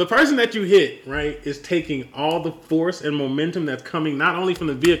 The person that you hit, right, is taking all the force and momentum that's coming not only from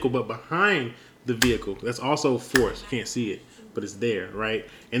the vehicle, but behind the vehicle. That's also force. You can't see it, but it's there, right?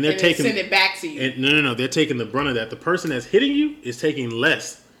 And they're taking send it back to you. And no. They're taking the brunt of that. The person that's hitting you is taking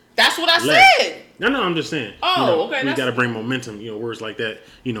less. That's what I said. No, I'm just saying. Oh, okay. We got to bring momentum, words like that,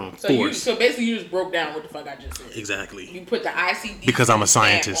 So force. so basically you just broke down what the fuck I just said. Exactly. You put the ICDC Because I'm a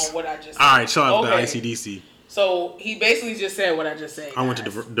scientist. on what I just said. All right, shout out Okay. to the ICDC. So he basically just said what I just said. I went to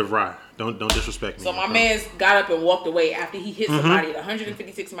guys. DeVry. Don't disrespect me. So my man's got up and walked away after he hit somebody at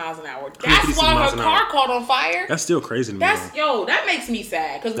 156 miles an hour. That's 156 why miles her an car hour. caught on fire. That's still crazy to me. That makes me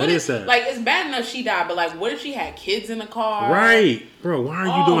sad. Because That is sad. Like, it's bad enough she died, but like, what if she had kids in the car? Right, bro. Why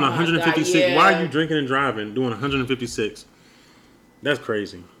are you doing my 156? God, yeah. Why are you drinking and driving doing 156? That's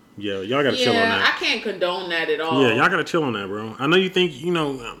crazy. Yeah, y'all gotta chill on Yeah, I that. can't condone that at all. Yeah, y'all gotta chill on that, bro. I know you think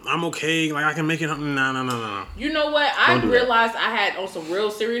I'm okay. Like I can make it. No. You know what? I Don't do that. realized I had, on some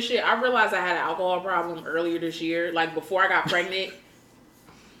real serious shit, I realized I had an alcohol problem earlier this year. Like, before I got pregnant.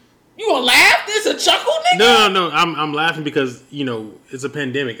 You gonna laugh? This a chuckle, nigga? No. I'm laughing because it's a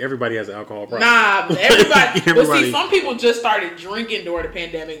pandemic. Everybody has an alcohol problem. Nah, everybody. But Everybody. see, some people just started drinking during the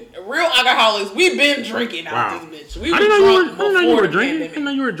pandemic. Real alcoholics, we've been drinking out Wow. this bitch. We I were didn't drunk know you before were the drinking. I pandemic. didn't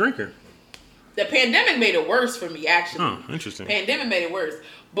know you were a drinker. The pandemic made it worse for me, actually. Oh, interesting. Pandemic made it worse.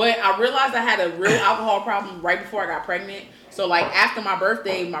 But I realized I had a real alcohol problem right before I got pregnant. So, like, after my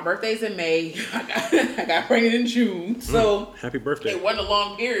birthday's in May. I got pregnant in June. So, Happy birthday. it wasn't a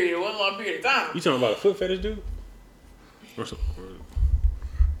long period. It wasn't a long period of time. You talking about a foot fetish dude? Or something?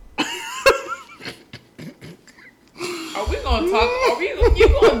 Are we gonna talk? You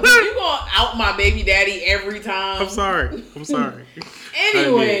gonna out my baby daddy every time? I'm sorry.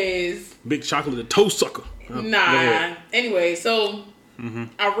 Anyways, Big chocolate, a toe sucker. Go nah. ahead. Anyway, so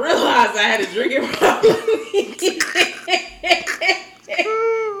I realized I had a drinking problem.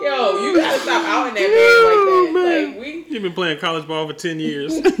 Yo, you gotta stop out in that bed like that. Man. Like we You've been playing college ball for 10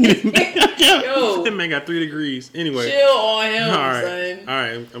 years. Yo. That man got 3 degrees. Anyway. chill on him, All right. son. All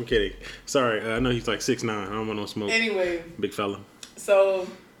right. I'm kidding. Sorry. I know he's like 6'9". I don't want no smoke. Anyway, Big fella. so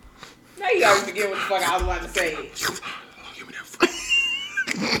now you gotta forget what the fuck I was about to say. Give me that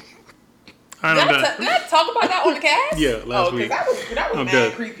phone. All Did right, I talk about that on the cast? Yeah, last week. That was I'm mad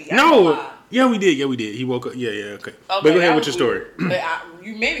done. creepy. I ain't gonna No. lie. Yeah, we did. He woke up. Yeah, okay. But Okay, go ahead that with your was story. weird. But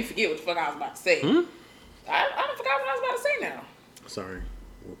you made me forget what the fuck I was about to say. I don't forgot what I was about to say now. Sorry.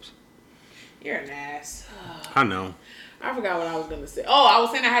 Whoops. You're an ass. I know. I forgot what I was gonna say. Oh, I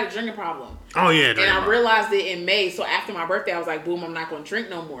was saying I had a drinking problem. Oh, yeah. And I realized it in May. So after my birthday, I was like, boom, I'm not going to drink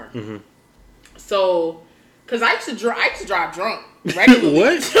no more. Mm-hmm. So, because I used to drive drunk regularly.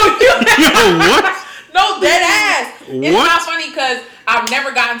 What? What? No, dead ass. It's What? not funny because I've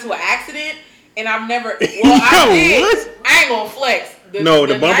never gotten into an accident. And I've never, well, I did. What? I ain't going to flex. The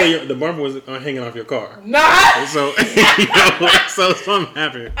night- bumper was hanging off your car. Nah. So, so something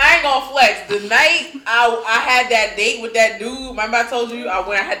happened. I ain't gonna flex. The night I had that date with that dude, remember I told you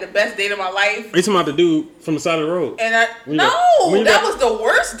I had the best date of my life? Are you talking about the dude from the side of the road? And When you that got- was the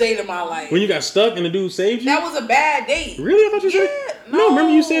worst date of my life. When you got stuck and the dude saved you? That was a bad date. Really? I thought you said. Yeah, No,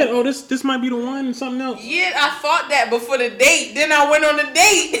 remember you said, no. "Oh, this might be the one," and something else. Yeah, I thought that before the date. Then I went on the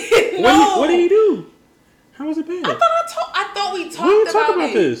date. No. What did he do? How was it bad? I thought we talked We didn't about talk about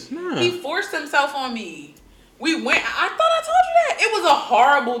it. this. Nah. He forced himself on me. We went. I thought I told you that. It was a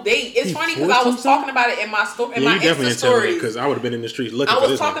horrible date. It's He funny because forced I was himself? talking about it in my story. In Yeah, my you definitely Insta didn't tell me stories. because I would have been in the streets looking I for was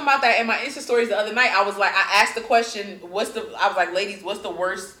this talking one. about that in my Insta stories the other night. I was like, I asked the question, I was like, ladies, what's the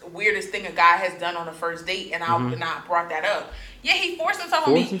weirdest thing a guy has done on a first date? And I brought that up. Yeah, he forced himself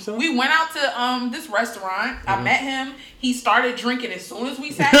on me. Forced himself? We went out to this restaurant. I met him. He started drinking as soon as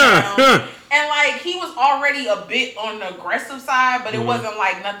we sat down. And like he was already a bit on the aggressive side, but it wasn't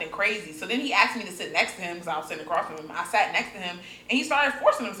like nothing crazy. So then he asked me to sit next to him because I was sitting across from him. I sat next to him and he started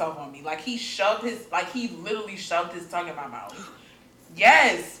forcing himself on me. Like he literally shoved his tongue in my mouth.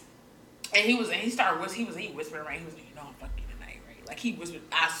 Yes. And he whispering, right? He was like, you know I'm fucking you tonight, right? Like he whispered,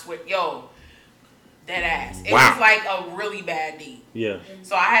 I swear, yo, dead ass. It Wow. was like a really bad date. Yeah.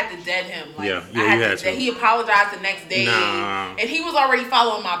 So I had to dead him. Like, Yeah, I you had to. He apologized the next day. Nah. And he was already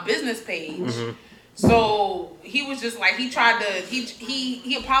following my business page. So he was just like, he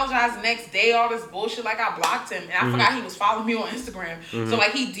apologized the next day, all this bullshit, like I blocked him. And I forgot he was following me on Instagram. So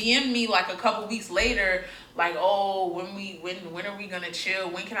like he DM'd me like a couple weeks later, like, oh, when are we gonna chill?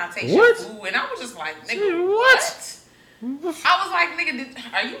 When can I taste your What? food? And I was just like, nigga, what? I was like,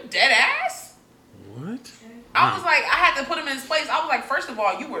 nigga, are you dead ass? What? I was like, I had to put him in his place. I was like, first of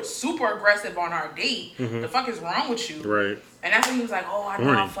all, you were super aggressive on our date. The fuck is wrong with you? Right. And that's when he was like, oh, I know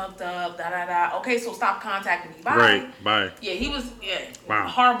Horny. I fucked up, da-da-da. Okay, so stop contacting me. Bye. Right. Bye. Yeah, he was, Wow.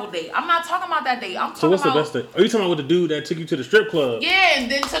 horrible date. I'm not talking about that date. I'm talking So what's the about, best thing? Are you talking about with the dude that took you to the strip club? yeah, and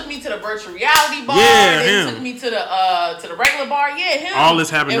then took me to the virtual reality bar. Yeah, then him. took me to the regular bar. Yeah, him. All this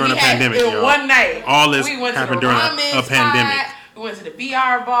happened And during we a had pandemic, it y'all. one night. All this we went happened to the during ramen a pandemic. spot. We went to the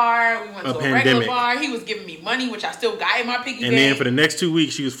VR bar. We went to a regular pandemic. bar. He was giving me money, which I still got in my piggy And bank. then for the next 2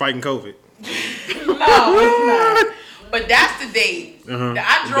 weeks, she was fighting COVID. No, it's not. But that's the date. Uh-huh.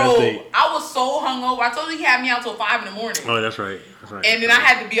 I The drove. best date. I was so hungover. I told you he had me out till 5 in the morning. Oh, that's right. That's right. And then I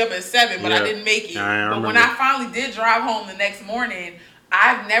had to be up at 7, but I Yeah. didn't make it. I But when remember. I finally did drive home the next morning,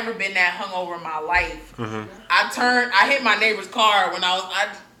 I've never been that hungover in my life. I hit my neighbor's car when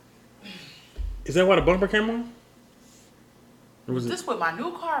Is that why the bumper came on? Or was it? this with my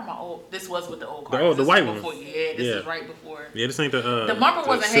new car or my old? This was with the old car. The This white was one. before, yeah, this Yeah. is right before. Yeah, this ain't the. The bumper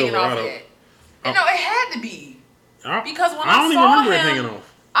wasn't hanging off Silverado. yet. And no, it had to be. Because when I don't even saw remember it him, hanging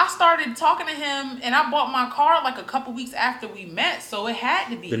off. I started talking to him, and I bought my car like a couple weeks after we met, so it had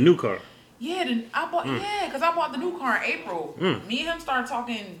to be. The new car. Yeah, because I bought the new car in April. Me and him started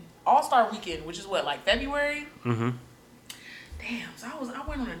talking All-Star Weekend, which is what, like February? Mm-hmm. Damn, so I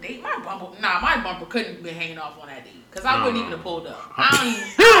went on a date. My bumper couldn't have been hanging off on that date. Because I wouldn't even have pulled up. I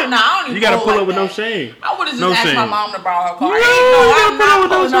don't even You gotta roll pull like up with that. no shame. I would have just No asked shame. my mom to borrow her car. No, I'm you gotta not pull up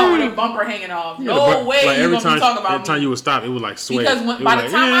pulling with up no with a shame. bumper hanging off. Yeah, No way like you every gonna time, be talking about every time me. you would stop, it was like sweat. Because It was by the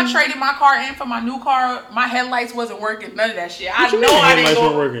like, time I yeah. traded my car in for my new car, my headlights wasn't working. None of that shit. I you know mean I didn't headlights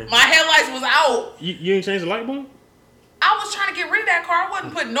go. weren't working? My headlights was out. You ain't changed the light bulb? I was trying to get rid of that car. I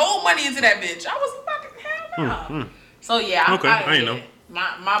wasn't putting no money into that bitch. I was fucking hell no. So yeah, Okay, I ain't know.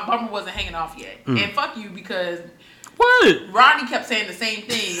 My bumper wasn't hanging off yet. And fuck you because What? Rodney kept saying the same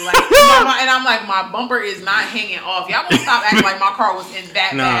thing. Like, and I'm like, my bumper is not hanging off. Y'all won't stop acting like my car was in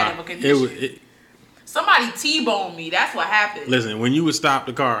that bad of a condition. Somebody T-boned me. That's what happened. Listen, when you would stop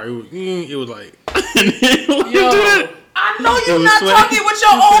the car, it was like. Yo, I I know It you're was not sweaty. talking with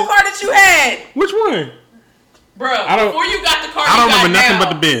your old car that you had. Which one? Bro, before you got the car, I don't you got remember nothing now. but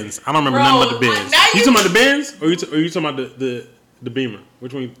the Benz. I don't remember Bro, nothing but the Benz. now You you- talking about the Benz, or you talking about the Beamer?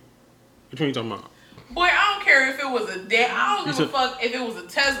 Which one? Which one you talking about? Boy, I don't care if it was a I don't give a fuck if it was a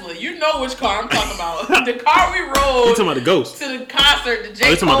Tesla. You know which car I'm talking about. The car we You rode talking about the Ghost? to the concert, the you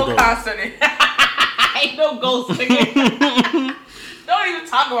J. talking about Cole the Ghost. concert. Ain't no ghost, nigga. Don't even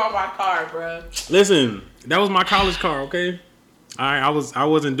talk about my car, bro. Listen, that was my college car. Okay, I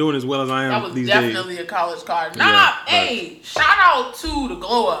wasn't doing as well as I am That was these definitely days. a college car. Nah, Yeah, hey, shout out to the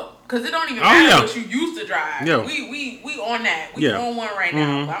Glow Up. Cause it don't even Oh, matter yeah. what you used to drive. Yeah. We on that. We Yeah. on one right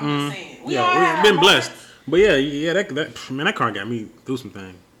now. But I'm just saying. We all Yeah, have we've been our blessed. moments. But yeah, that car got me through some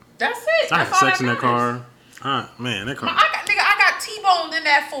things. That's it. I had That's all sex in that matters. car. Man, that car. I got T-boned in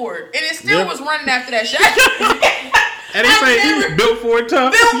that Ford, and it still Yeah. was running after that shit. And they I say never- built for it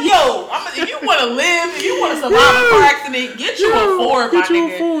tough. If you want to live, if you want to survive a car accident, get you a Ford, my get you a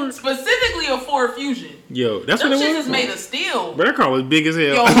nigga. Ford. Specifically a Ford Fusion. Yo, that's Them what it shit was. is made of steel. But that car was big as hell.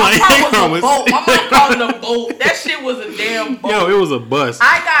 Yo, my car was a boat. My mom called it a boat. That shit was a damn boat. Yo, it was a bus.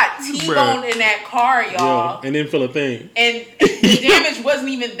 I got T-boned in that car, y'all. and didn't feel a thing. And the damage wasn't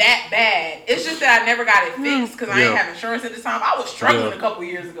even that bad. It's just that I never got it fixed because I Yeah. ain't have insurance at the time. I was struggling Yeah. a couple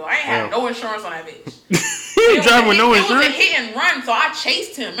years ago. I ain't had Yeah. no insurance on that bitch. He was driving with no It was a insurance. hit and run, so I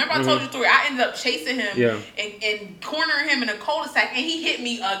chased him. Remember I told you the story? I ended up chasing him Yeah. and cornering him in a cul-de-sac, and he hit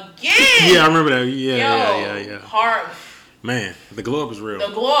me again. Yeah, I remember that. Yo, Yeah. hard. Man, the glow up is real. The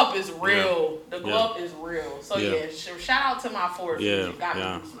glow up is real. The glow Yeah. up is real. So Yeah. shout out to my Ford. Yeah, Fusion. Got me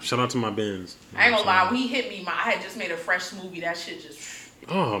yeah. through some Shout out to my Benz. I ain't gonna lie, when he hit me, I had just made a fresh smoothie. That shit just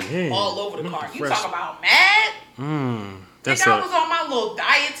Oh man. all over the car. You Fresh. talk about mad? That's Nigga, I a- was on my little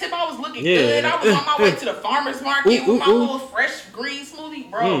diet tip. I was looking Yeah. good. I was on my way to the farmer's market Ooh, with my ooh, ooh. little fresh green smoothie.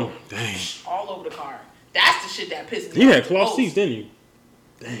 Bro, Dang. all over the car. That's the shit that pissed me You off had the cloth most. seats, didn't you?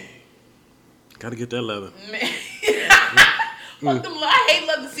 Dang. Gotta get that leather. Man. Fuck them. I hate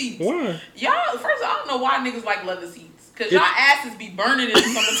leather seats. Why? Y'all, first, I don't know why niggas like leather seats. Because y'all asses be burning in the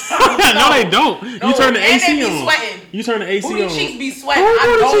summertime. No, they don't. You turn the and AC they be on. sweating. You turn the AC Booty on. cheeks be sweating. Booty I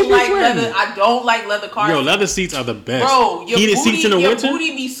cheeks don't be like sweating. leather. I don't like leather cars. Yo, leather seats are the best. Bro, your Heated booty, seats in the your winter.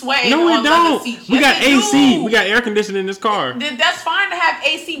 booty be sweating No, on it leather don't. seats. We Yes, got it AC. do. We got air conditioning in this car. That's fine to have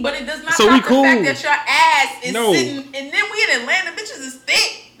AC, but it does not So stop we the cool. fact that your ass is No. sitting. And then we in Atlanta, bitches is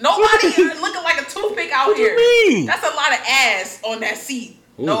thick. Nobody is looking like a toothpick out What you here. mean? That's a lot of ass on that seat.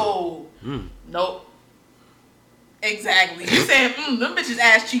 Ooh. No, nope. Exactly. You saying them bitches'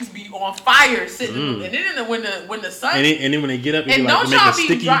 ass cheeks be on fire sitting, and then when the sun. And then when they get up, it And be like don't make a y'all be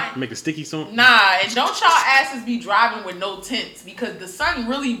sticky, dry- make a sticky song. Nah, and don't y'all asses be driving with no tints because the sun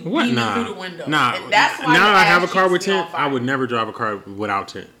really What? beaming Nah. through the window. Nah. And that's why now your I have a ass car cheeks with be on tint. fire. I would never drive a car without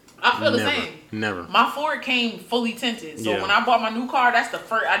tint. I feel the Never. same. Never. My Ford came fully tinted, so Yeah. when I bought my new car, that's the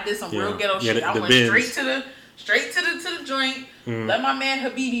first. I did some real Yeah. ghetto Yeah, shit. the I went Benz. straight to the joint. Let my man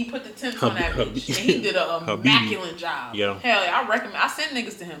Habibi put the tints on that bitch, and he did a Habibi. immaculate job. Yeah. Hell, yeah, I recommend. I send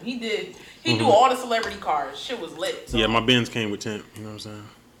niggas to him. He did. He do all the celebrity cars. Shit was lit. So. Yeah, my Benz came with tint. You know what I'm saying?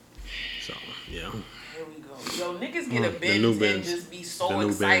 So yeah. Here we go. Yo, niggas get a the Benz new and Benz. just be so The new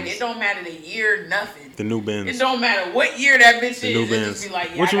excited. Benz. It don't matter the year, nothing. The new It Benz. don't matter what year that bitch The new is. It Benz. just be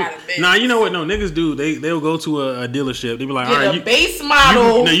like, yeah, What I you- got a Benz. Nah, you know what? No, niggas do. They'll go to a dealership. They be like, all Get right, a you, base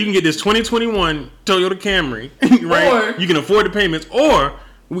model. you can get this 2021 Toyota Camry, right? Or- You can afford the payments, or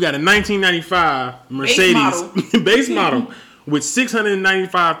we got a 1995 Mercedes base model with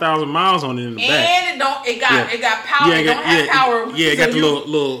 695,000 miles on it in the back. And it got power. It don't have power. Yeah, it got So the you-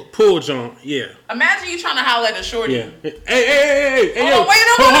 little pull jump. Yeah. Imagine you trying to holler at a shorty. Yeah. Hey, Hold yo. on, wait,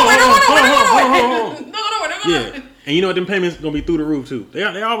 Hold on. no. Yeah. And you know what? Them payments gonna be through the roof too. They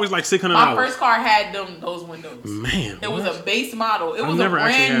always like $600. My first car had those windows. Man, It was what? a base model. It I've was a never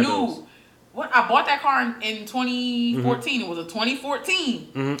actually brand had new. those. What I bought that car in 2014. It was a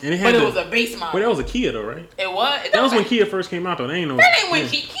 2014, And it had but it the- was a base model. Well, that was a Kia though, right? It was. That was when Kia first came out though. They ain't no. That ain't when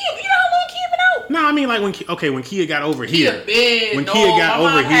Kia. You know how long Kia been out? No, I mean like when Kia got over Kia here. big. When no, Kia got my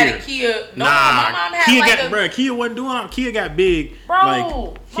mom over had here. a Kia. No, my mom had Kia like got, a. bruh, Kia wasn't doing all. Kia got big. Bro, Like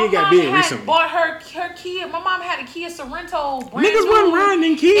Kia my got mom big had recently. bought her Kia. My mom had a Kia Sorento. Brand Niggas new wasn't riding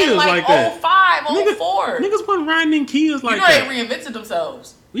in Kias in like that. 05, Niggas- 04. Niggas wasn't riding in Kias like you know that. they reinvented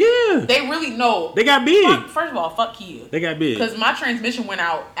themselves. Yeah. They really know. They got big. First of all, fuck Kia. They got big. Because my transmission went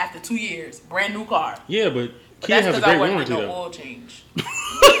out after 2 years. Brand new car. Yeah, but But Kia that's has a because I great wasn't warranty no though. oil change.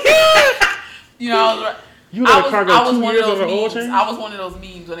 You know, I was, You let a car go I was 2 one years of those of an oil memes. change? I was one of those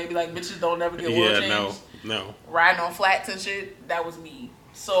memes when they be like, bitches don't never get oil Yeah, change. no. Riding on flats and shit. That was me.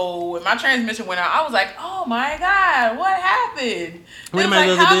 So when my transmission went out, I was like, "Oh my god, what happened?" What It am was I like,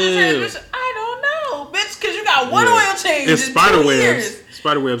 supposed to "How's the do?" transmission?" I don't know, bitch, because you got one oil change. It's in spider 2 webs. years.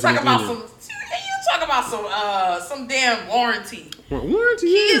 Spider webs in Talk the about engine. you talk about some damn warranty. Warranty?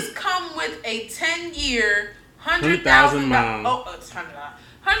 He Yeah. has come with a 10-year, 100,000 mile. Oh, it's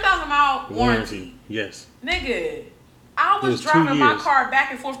 100,000 mile warranty. Yes. Nigga, I It was was 2 driving my years. car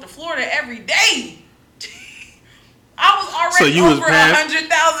back and forth to Florida every day. I was So already you was over past-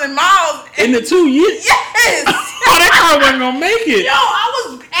 100,000 miles. In the 2 years? Yes. Oh, that car wasn't gonna make it. Yo, I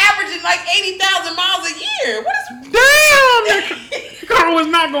was averaging like 80,000 miles a year. What is? Damn, that car was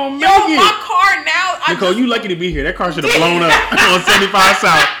not gonna make Yo, it. my car now. Nicole, you lucky to be here. That car should have blown up on 75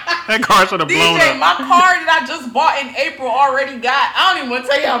 South. That car should have blown DJ, up. my car that I just bought in April already got. I don't even want to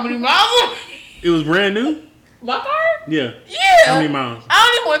tell you how many miles. It was brand new? My car? Yeah. Yeah. How many miles? I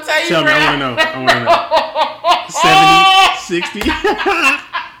don't even want to tell you. Tell me, I right want to know. now. I want to know. 70, 60.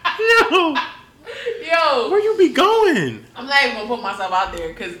 Yo, Yo, where you be going? I'm not even gonna put myself out there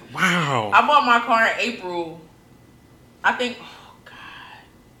because Wow. I bought my car in April. I think. Oh God,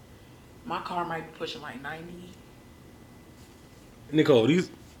 my car might be pushing like 90. Nicole, these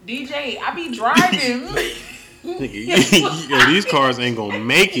DJ, I be driving. yo, these cars ain't gonna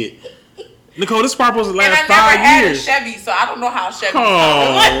make it. Nicole, this car supposed to And I last never 5 had years. a Chevy, so I don't know how Chevy.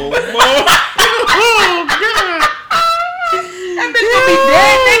 Oh, oh God. That bitch gonna be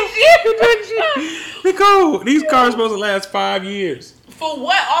dead next year. Nicole, these cars supposed to last 5 years. For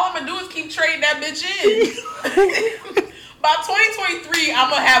what? All I'm gonna do is keep trading that bitch in. By 2023, I'm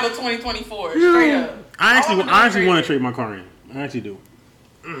gonna have a 2024. Straight up. I actually want to trade. trade my car in. I actually do.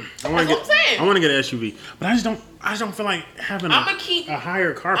 I want That's what I'm saying. I want to get an SUV, but I just don't feel like having I'ma keep- a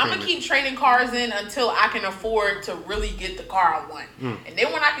higher car I'm payment. gonna keep trading cars in until I can afford to really get the car I want. And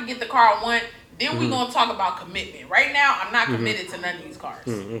then when I can get the car I want, then we gonna talk about commitment. Right now, I'm not committed to none of these cars.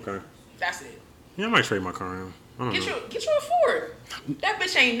 Okay. That's it. Yeah, I might trade my car in. I don't know. Get you a Ford. That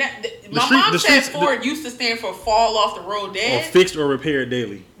bitch ain't that. My street- mom the said streets- Ford used to stand for fall off the road Or dead. fixed or repaired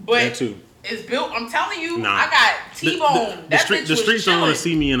daily. But that too. it's built. I'm telling you, Nah. I got T-bone. The streets don't want to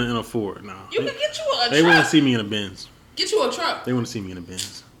see me in a Ford. No. You can get you a They want to truck. see me in a Benz. Get you a truck. They want to see me in a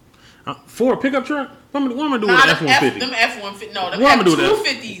Benz. Ford pickup truck? What am I going to do Nah, with them F-150? Them F-150. No, them What I'ma do with that?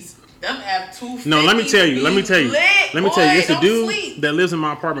 F-250s. Them F-250s. No, let me tell you. Let me tell you. It's a Don't dude sleep. that lives in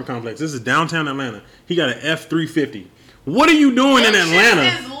my apartment complex. This is downtown Atlanta. He got an F-350. What are you doing in Them Atlanta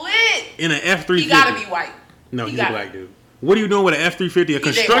shits is lit. in an F-350? He gotta be white. No, he he's a gotta black dude. What are you doing with an F-350, a He date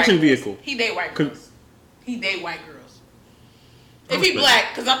construction white girls. vehicle? He date white Con- girls. He date white girls. I If he respect black,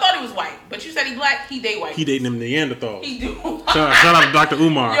 because I thought he was white, but you said he black, he date white. He dating them Neanderthals. He do. Shout out to Dr.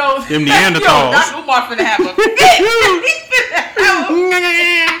 Umar. Yo, them Yo, Neanderthals. Dr. Umar finna have a fit. He finna have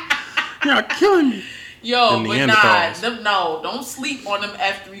a Y'all killing me. Yo, Them but nah, Neanderthals. don't sleep on them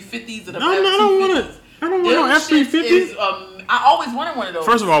F-350s or them I F-250s. don't want it. I don't want no Them shits F-350. is, I always wanted one of those.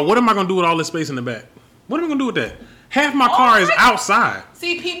 First of all, what am I gonna do with all this space in the back? What am I gonna do with that? Half my car is right. outside.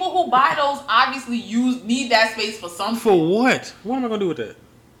 See, people who buy those obviously need that space for something. For what? What am I gonna do with that?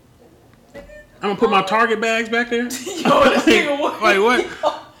 I'm gonna put my Target bags back there. Yo, this nigga what? Like what?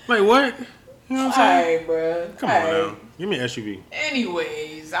 Like what? You know what I'm saying? Alright, bro. Come on now. Give me an SUV.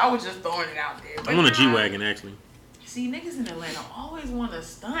 Anyways, I was just throwing it out there. I want a G-Wagon actually. See, niggas in Atlanta always want to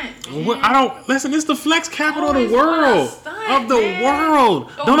stunt, man. What? I don't listen. It's the flex capital of the Always wanna world. stunt, Of the man.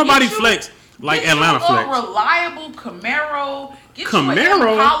 world. Yo, Don't nobody get you- flex like Get Atlanta you flex. a reliable Camaro. Get Camaro? you an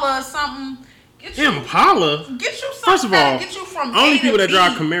Impala or something. Get you, Impala. Get you something First of all, get you from only A to people that B.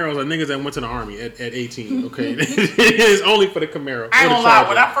 drive Camaros are niggas that went to the army at 18. Okay, it's only for the Camaro. I or ain't the gonna lie. Charger.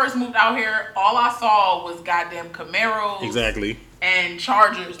 When I first moved out here, all I saw was goddamn Camaros Exactly. and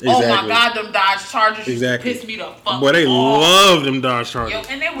Chargers. Oh my Exactly. god, them Dodge Chargers Exactly. pissed me the fuck Boy, they off. love them Dodge Chargers. Yo,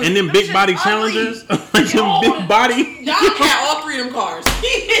 and they was- them them big shit body ugly. Challengers, like Yo. them big body. Dom had all three of them cars.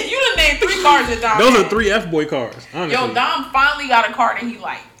 You done named 3 cars that Dom Those had. are 3 F-boy cars. Honestly. Yo, Dom finally got a car that he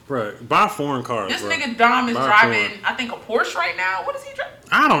liked. Bro, buy foreign cars. This bro. nigga Dom is Buy driving, foreign. I think, a Porsche right now. What is he driving?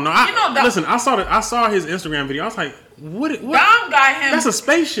 I don't know. You know, Dom- Listen, I saw his Instagram video. I was like, what? Dom got him. That's a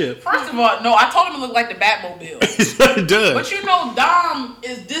spaceship. First of all, no, I told him it looked like the Batmobile. It does. But you know, Dom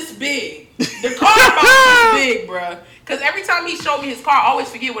is this big. The car about this big, bruh. Because every time he showed me his car, I always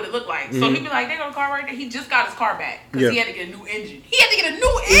forget what it looked like. So he'd be like, they got a car right there. He just got his car back. Because Yeah. he had to get a new engine. He had to get a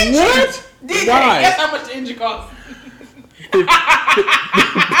new engine. What? DJ, Why? guess how much the engine costs?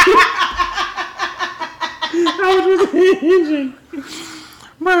 How much was the engine?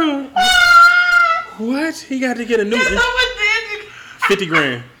 Bro. What? He got to get a new Guess engine. how much the engine 50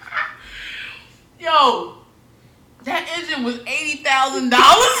 grand. Yo, that engine was $80,000.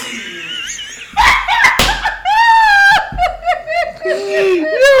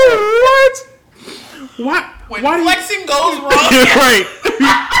 What? What? When Why do you... flexing goes wrong, right.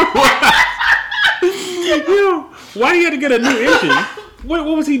 Yo, why he had to get a new engine? What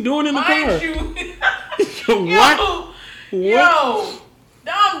was he doing in the car? Mind you. What? Yo,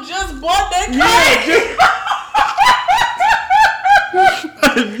 Dom just bought that car.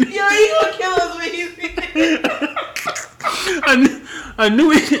 Yo, he gonna kill us when he's a new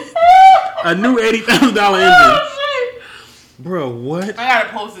 $80,000 engine. Oh, shit. Bro, what? I gotta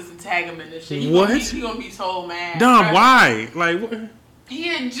post this and tag him in this shit. He gonna be so mad. Dom, why? Like, what? He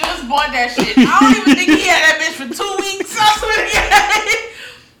had just bought that shit. I don't even think he had that bitch for 2 weeks. I swear to God.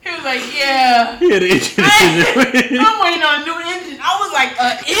 He was like, yeah. He had an engine. I'm waiting on a new engine. I was like,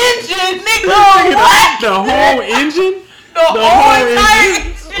 an engine, nigga? What? The whole engine? The whole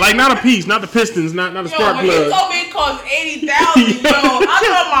entire engine? Like, not a piece, not the pistons, not the spark when plug. he told me it cost $80,000, I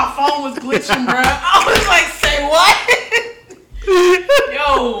thought my phone was glitching, bro. I was like, say what?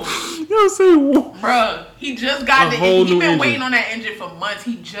 Yo, say what? Bruh, he just got He been engine. Waiting on that engine for months.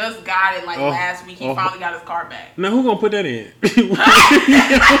 He just got it last week. He finally got his car back. Now who gonna put that in?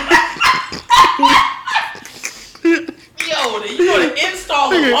 Yo, you gonna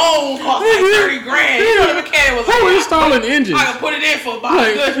install alone cost like $30,000. You know the mechanic was like, who installing engines? I can put it in for about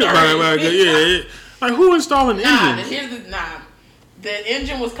a good $30,000. Yeah. Like who installing engines? The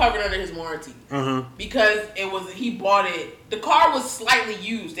engine was covered under his warranty because he bought it. The car was slightly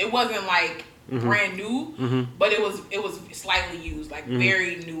used. It wasn't like brand new, but it was slightly used, like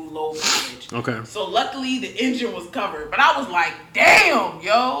very new, low mileage. Okay. So luckily the engine was covered, but I was like, damn,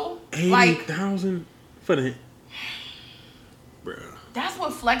 yo, $80,000 for the, bruh. That's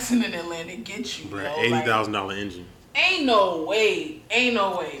what flexing in Atlanta gets you, Bruh, yo. $80,000 engine. Ain't no way, bro. Ain't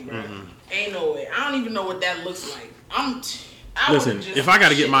no way. I don't even know what that looks like. Listen, if I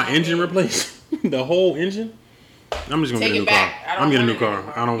gotta get my engine replaced, the whole engine, I'm just gonna get a new car. I'm getting a new car.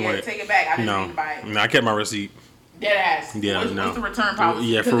 I don't wait. Take it back. I didn't mean to buy it. No, I kept my receipt. Dead ass. Yeah, What's the return policy?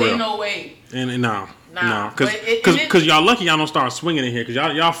 Yeah, for real. Ain't no way. And no, Nah, because y'all lucky y'all don't start swinging in here because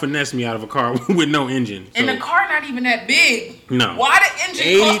y'all finesse me out of a car with no engine. So. And the car not even that big. No. Why the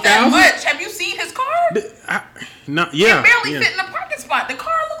engine cost that much? Have you seen his car? It barely fit in the parking spot. The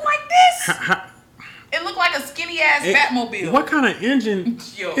car looked like this. It looked like a skinny ass Batmobile. What kind of engine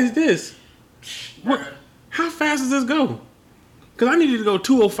is this? How fast does this go? Because I needed to go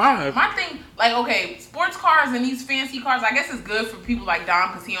 205. My thing, like, okay, sports cars and these fancy cars, I guess it's good for people like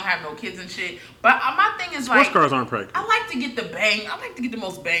Dom because he don't have no kids and shit. But my thing is sports like, cars aren't practical. I like to get the bang. I like to get the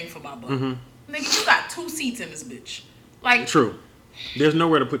most bang for my buck. Nigga, you got 2 seats in this bitch. Like, true. There's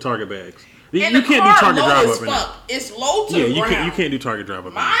nowhere to put target bags. And you the can't car do target low drive as up in fuck. there. It's low to the ground. You can't do target drive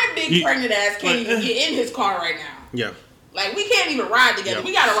up. My big pregnant ass can't even get in his car right now. Yeah. Like, we can't even ride together. Yeah.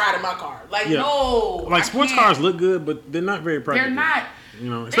 We gotta ride in my car. Like, no. Like, sports cars look good, but they're not very practical. They're not. You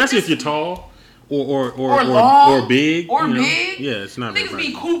know, especially if you're tall or long or big. Or big. Yeah, it's not. Niggas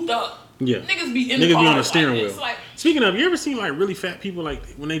be cooped up. Yeah. Niggas be in the car. Niggas be on the steering wheel. Like, speaking of, you ever seen like really fat people like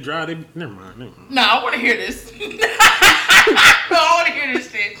when they drive? Never mind. Nah, I want to hear this. I want to hear this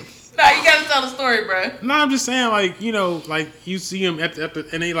shit. Nah, you gotta tell the story, bro. No, I'm just saying, like, you know, like you see them at the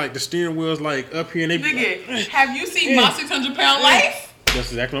and they like the steering wheel's like up here and they be nigga, like, have you seen My 600-Pound Life?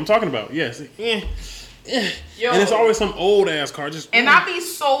 That's exactly what I'm talking about. Yes. Yo. And it's always some old ass car. And I be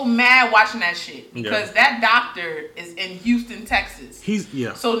so mad watching that shit because that doctor is in Houston, Texas.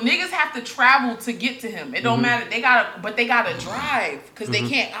 So niggas have to travel to get to him. It don't matter. They gotta drive because they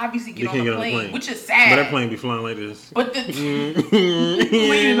can't obviously get on the plane, which is sad. But that plane be flying like this. But the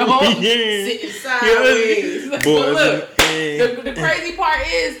cleaning the whole sitting sideways. But look, the crazy part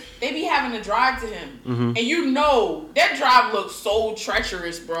is they be having to drive to him, and you know that drive looks so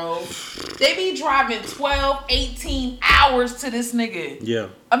treacherous, bro. They be driving 12, 18 hours to this nigga. Yeah.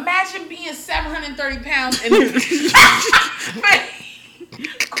 Imagine being 730 pounds and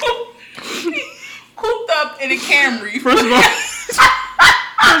cooped up in a Camry. First of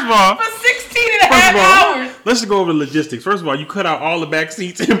all, for 16 and a half hours. Let's just go over the logistics. First of all, you cut out all the back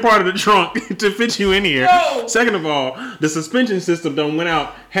seats and part of the trunk to fit you in here. No. Second of all, the suspension system done went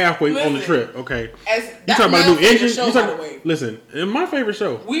out halfway on the trip. Okay, you talking about a new engine? Listen, my favorite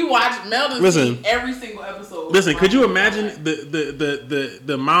show. We watch Meldon every single episode. Listen, could you imagine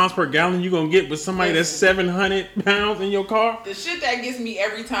the miles per gallon you gonna get with somebody that's 700 pounds in your car? The shit that gets me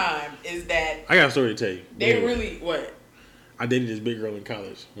every time is that I got a story to tell you. They really what? I dated this big girl in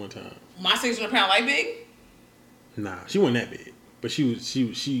college one time. My 600-pound like big? Nah, she wasn't that big, but she was.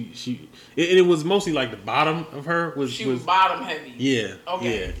 It was mostly like the bottom of her was. She was bottom heavy. Yeah.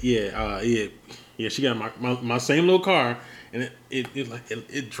 Okay. Yeah. She got my same little car, and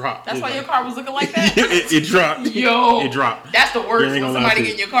it dropped. That's why your car was looking like that. it dropped. Yo, it dropped. That's the worst when somebody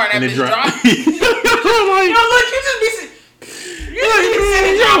get in your car and that bitch dropped. Yo, look, you just be sitting.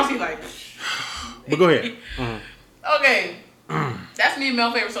 You like. But go ahead. Okay. That's me and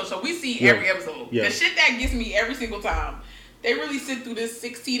Mel's favorite show. So we see every episode. Yeah. The shit that gets me every single time. They really sit through this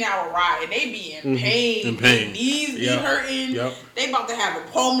 16-hour ride and they be in pain. In pain. Their knees be hurting. Yep. They about to have a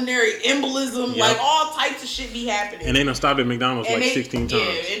pulmonary embolism. Like all types of shit be happening. And they done stopped at McDonald's and 16 times.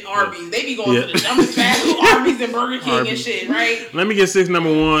 Yeah, in Arby's. They be going to the dumbest fast food Arby's and Burger King and shit, right? Let me get 6 number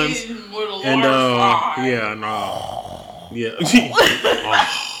ones. And yeah, no. Yeah.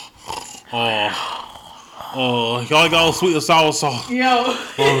 Y'all got sweet and sour sauce. Yo.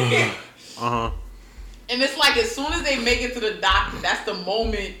 And it's like as soon as they make it to the doctor, that's the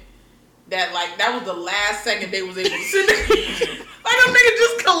moment that like that was the last second they was able to sit there. Like a nigga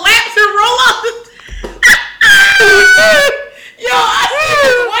just collapse and roll up. Yo, I see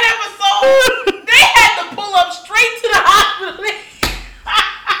this one episode. They had to pull up straight to the hospital.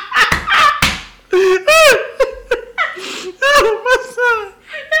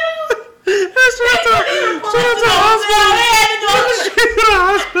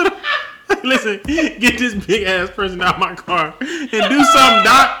 Listen, get this big ass person out of my car and do something,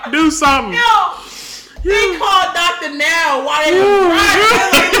 Doc. Do something. Yo, they called Dr. Now while they was driving.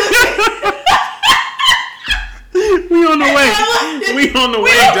 We on the way. We on the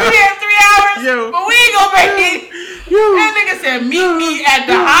way, Doc. We here 3 hours, but we ain't gonna make it. That nigga said, meet me at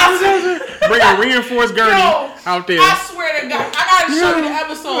the hospital. Bring a reinforced gurney out there. I swear to God, I gotta show you the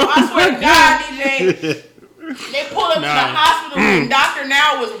episode. I swear to God, DJ. They pulled up to the hospital and Dr.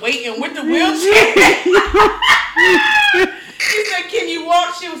 Now was waiting with the wheelchair. He said, can you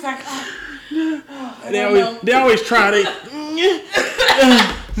walk? She was like, they always try.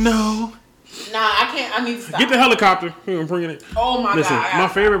 No. Nah, I can't. I need to stop. Get the helicopter. I'm bringing it. Oh my Listen, God. my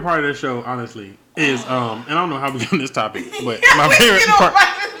favorite part of the show, honestly, is and I don't know how we got on this topic, but my favorite part.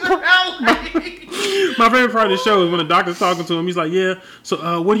 My favorite part of the show is when the doctor's talking to him. He's like, "Yeah,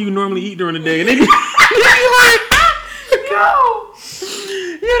 so what do you normally eat during the day?" And they be like, "Yo,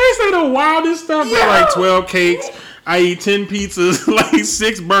 yeah, they say the wildest stuff. They're like 12 cakes. I eat 10 pizzas, like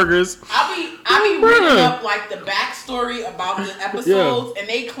 6 burgers." I be reading up like the backstory about the episodes, and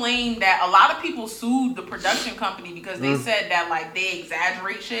they claim that a lot of people sued the production company because they said that like they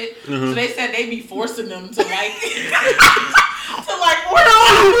exaggerate shit. So they said they be forcing them to like to like order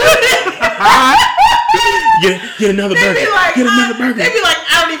all Get another burger. Get another burger. They be like,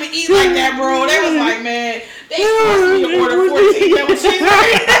 I don't even eat like that, bro. They was like, man, they forced me to order 14 double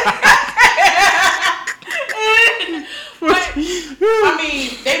cheeseburgers. But I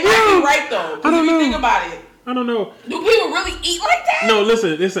mean, they might be right though. Because if you think about it, I don't know. Do people really eat like that? No,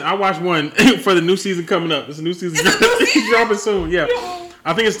 listen. I watched one for the new season coming up. It's a new season dropping soon. Yeah,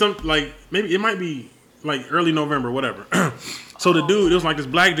 I think it's something like maybe it might be like early November, whatever. So the dude, it was like this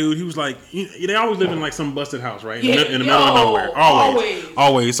black dude. He was like, they always live in like some busted house, right? In the middle of nowhere,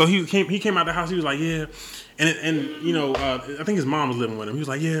 always. So he came out the house. He was like, yeah. And you know, I think his mom was living with him. He was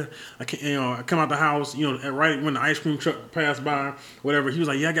like, yeah, I come out the house, you know, right when the ice cream truck passed by, whatever. He was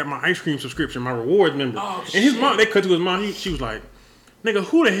like, yeah, I got my ice cream subscription, my rewards member. Oh, and his mom, they cut to his mom. She was like, nigga,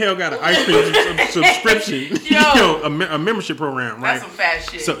 who the hell got an ice cream subscription? Yo. A membership program, right? That's some fat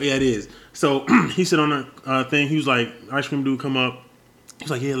shit. So yeah, it is. So he said on the thing, he was like, ice cream dude come up. He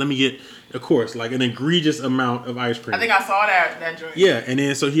was like, yeah, let me get, of course, like an egregious amount of ice cream. I think I saw that joint. Yeah, and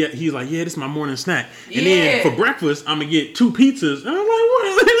then so he's like, yeah, this is my morning snack. And then for breakfast, I'm gonna get 2 pizzas. And I'm like, what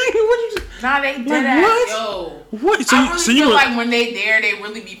you just... Nah, they did like, that. what? Yo. What? I really feel like when they there, they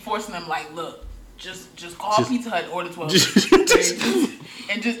really be forcing them like, look, just call Pizza Hut and order 12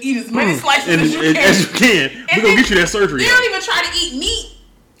 and just eat as many slices as you can. We're gonna get you that surgery. They don't even try to eat meat.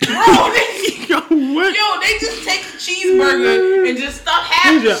 Bro, they just take the cheeseburger and just stuff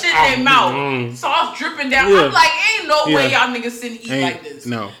half the shit in their mouth. Sauce dripping down. Yeah. I'm like, ain't no way y'all niggas sit and eat like this.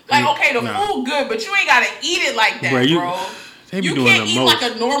 No. Like, okay, the food good, but you ain't gotta eat it like that, bro. You can't eat like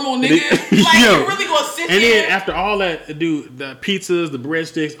a normal nigga. Like, you really gonna sit there. And then after all that, dude, the pizzas, the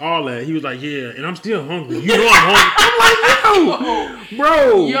breadsticks, all that, he was like, yeah, and I'm still hungry. You know I'm hungry. I'm like,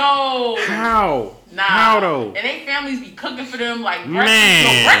 bro. Yo. How? Nah. How though? And they families be cooking for them like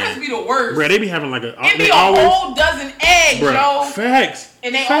breakfast. Breakfast be the worst. Bro, they be having like it be a whole dozen eggs, yo. Facts.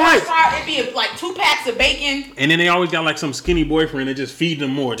 And they always try, it be like 2 packs of bacon. And then they always got like some skinny boyfriend that just feed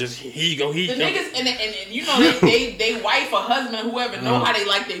them more. Just here you go, here you go. The niggas, and you know, they wife or husband, whoever, know how they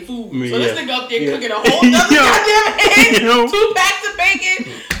like their food. So this nigga up there cooking a whole dozen goddamn eggs, 2 packs of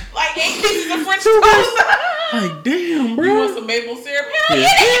bacon, like 8 pieces of French toast. Like, damn, bro. You want some maple syrup? Hell yeah.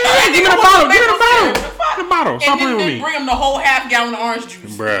 Give me the bottle. Give me the bottle. Stop playing with me. And then bring them the whole half-gallon of orange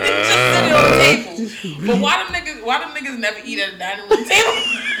juice. Bruh. Just sit it on the table. But why them niggas never eat at a dining room table?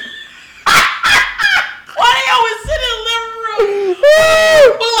 Why they always sit in the living room?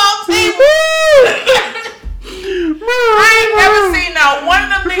 Pull out table.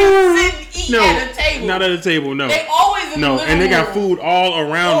 even sit and eat at a table. Not at a table. No. They always in the living room. And they got food all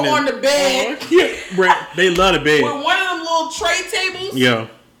around them. On the bed. Yeah, they love the bed. With one of them little tray tables. Yeah.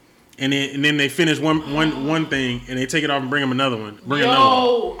 And then they finish one thing and they take it off and bring them another one.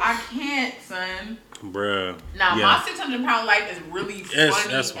 I can't, son. Bruh. Now my 600-pound life is really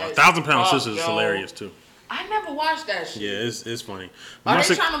funny. That's 1,000-pound sisters is hilarious too. I never watched that shit. Yeah, it's funny. Are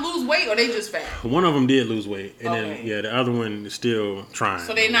they trying to lose weight or they just fat? One of them did lose weight, and then the other one is still trying.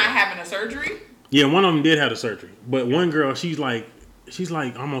 So they not having a surgery? Yeah, one of them did have the surgery, but one girl, she's like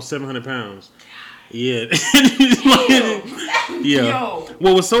almost 700 pounds. Yeah. Yo.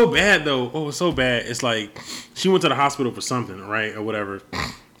 What was so bad though? It's like she went to the hospital for something, right, or whatever.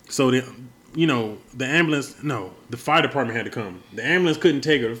 So the fire department had to come. The ambulance couldn't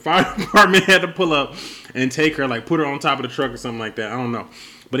take her. The fire department had to pull up and take her, like put her on top of the truck or something like that. I don't know,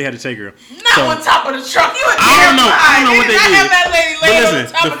 but they had to take her. Not on top of the truck. I don't know what they did. Have that lady but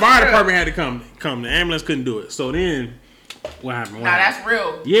listen, the fire department had to come. The ambulance couldn't do it. So then, what happened? That's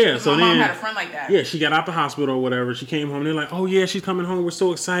real. Yeah. So my mom had a friend like that. Yeah, she got out the hospital or whatever. She came home. They're like, "Oh yeah, she's coming home. We're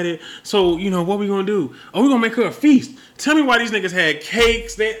so excited. So what we gonna do? Oh, we're gonna make her a feast. Tell me why these niggas had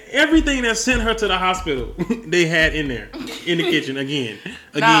cakes. Everything that sent her to the hospital, they had in there in the kitchen again.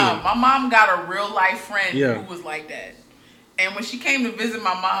 Nah, my mom got a real life friend who was like that. And when she came to visit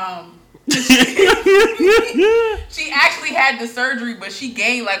my mom, she actually had the surgery, but she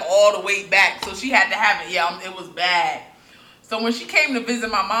gained like all the weight back, so she had to have it. Yeah, it was bad. So when she came to visit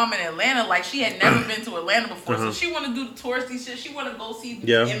my mom in Atlanta, like she had never been to Atlanta before, so she want to do the touristy shit. She want to go see the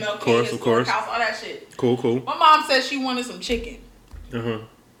MLK, historic house, all that shit. Cool. My mom said she wanted some chicken.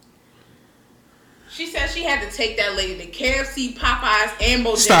 She said she had to take that lady to KFC, Popeyes, and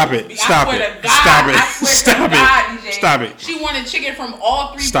Bojangles. Stop it. Stop it. She wanted chicken from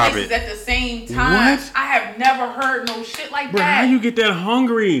all three places at the same time. What? I have never heard no shit like that. How you get that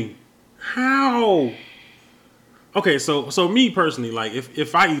hungry? How? Okay, so me personally, like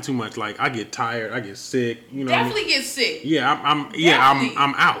if I eat too much, like I get tired, I get sick. You know, definitely get sick. Yeah,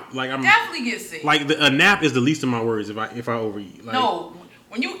 I'm out. Like I'm definitely get sick. Like a nap is the least of my worries if I overeat. Like, no.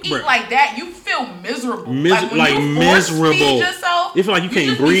 When you eat like that, you feel miserable. Like you miserable. Feed yourself, you feel like you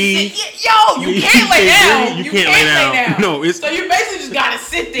can't breathe. You can't lay down. You can't lay down. No, so you basically just gotta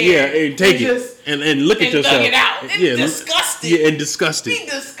sit there. Yeah, and take it and look at yourself. It out. And disgusted. Yeah, and disgusted. Be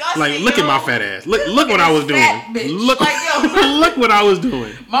disgusted. Like look at my fat ass. Look what I was doing. Bitch. Look what I was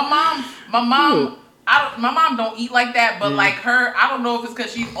doing. My mom don't eat like that, but like her, I don't know if it's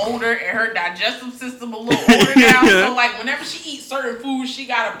because she's older and her digestive system a little older now. So like whenever she eats certain foods, she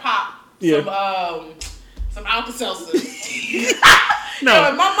gotta pop some Alka-Seltzer.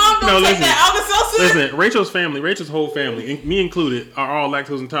 No, my mom don't take that Alka-Seltzer. Listen, Rachel's whole family, me included, are all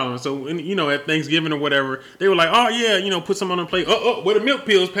lactose intolerant. So at Thanksgiving or whatever, they were like, oh yeah, put some on the plate. Where the milk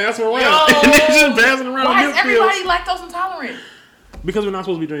pills, pass them around. And they're just passing around Why milk is everybody pills. lactose intolerant? Because we're not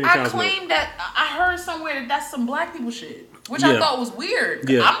supposed to be drinking cow's milk. I claim that I heard somewhere that's some black people shit, which I thought was weird.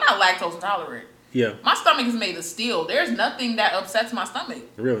 Yeah. I'm not lactose intolerant. Yeah. My stomach is made of steel. There's nothing that upsets my stomach.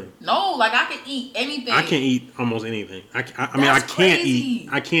 Really? No, like I can eat anything. I can't eat almost anything. I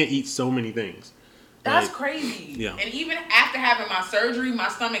can't eat so many things. That's crazy. Yeah. And even after having my surgery, my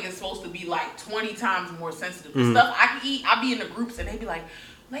stomach is supposed to be like 20 times more sensitive. The stuff I can eat, I'll be in the groups and they be like,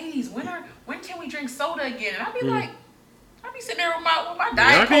 ladies, when can we drink soda again? And I'll be like, I be sitting there with my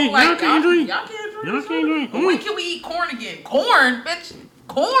diet coke like, y'all can't drink. When can we eat corn again? Corn, bitch.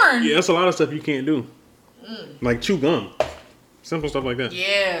 Corn. Yeah, that's a lot of stuff you can't do. Like chew gum. Simple stuff like that.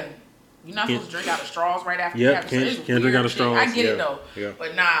 Yeah. You're not supposed to drink out of straws right after you have can't drink out of straws. I get it though. Yeah.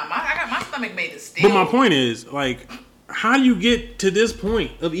 But nah, I got my stomach made of steel. But my point is, like, how you get to this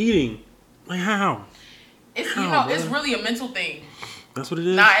point of eating? Like how? It's it's really a mental thing. That's what it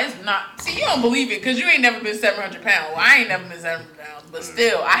is? Nah, it's not. See, you don't believe it because you ain't never been 700 pounds. Well, I ain't never been 700 pounds. But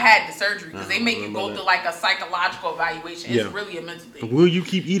still, I had the surgery because they make you go through like a psychological evaluation. It's really a mental thing. Will you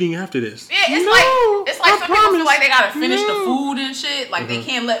keep eating after this? Yeah, it's like some people feel like they gotta finish the food and shit. Like they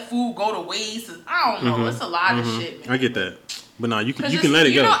can't let food go to waste. I don't know. It's a lot of shit, man. I get that. But nah, you can let it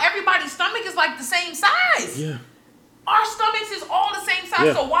go. You know, everybody's stomach is like the same size. Yeah. Our stomachs is all the same size.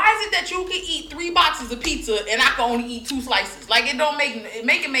 Yeah. So why is it that you can eat 3 boxes of pizza and I can only eat 2 slices? Like it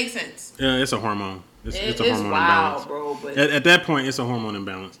make sense. Yeah, it's a hormone. It's a hormone wild, imbalance, bro. But at that point, it's a hormone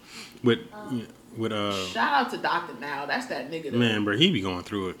imbalance. With shout out to Dr. Now. That's that nigga. Man, bro, he be going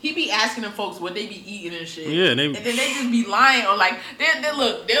through it. He be asking them folks what they be eating and shit. Yeah, and then they just be lying or like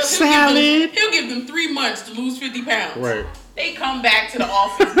he'll give them 3 months to lose 50 pounds. Right. They come back to the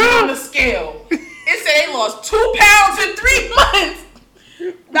office on the scale. It said they lost 2 pounds in 3 months.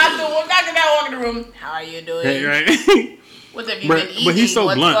 Dr. Now walk in the room. How are you doing? Hey, right. What have you been eating? But he's so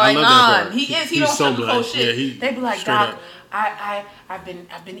What's blunt. I going love that on? part. He is. He He's don't so sugarcoat blunt. shit. Yeah, They be like, straight Doc, up. I've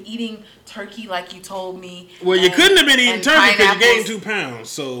been eating turkey like you told me. Well, you couldn't have been eating and turkey because you gained pineapples. 2 pounds.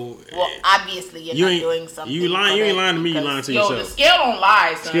 So Well, obviously you're not doing something. You lying. You for ain't that lying to me. You because- lying to yo, yourself. the scale don't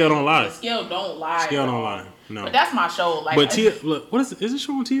lie, son. Scale don't lie. The scale don't lie. Scale don't bro. lie. No. But that's my show. Like, But look, what is it? Is it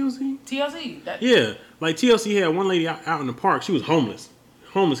show on TLC? TLC. That, Yeah, like TLC had one lady out in the park. She was homeless.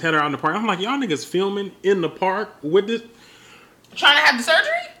 Had her out in the park. I'm like, y'all niggas filming in the park with this? Trying to have the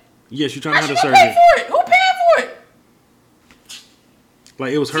surgery? Yeah, she trying to have the Who surgery. paid for it? Who paid for it?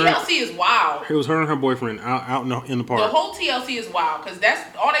 Like it was her. TLC is wild. It was her and her boyfriend out in the The park. whole TLC is wild because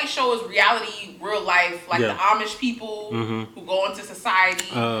that's all they show is reality, real life, like Yeah. the Amish people who go into society.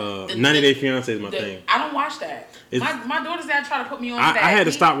 90 Day Fiance is my thing. I don't watch that. My daughter's dad tried to put me on that. I had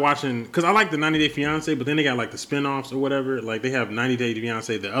to stop watching because I like the 90 Day Fiance, but then they got like the spinoffs or whatever. Like they have 90 Day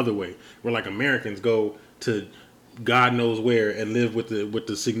Fiance the other way, where like Americans go to God knows where and live with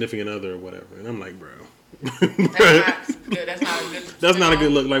the significant other or whatever. And I'm like, bro. That's not good. That's not a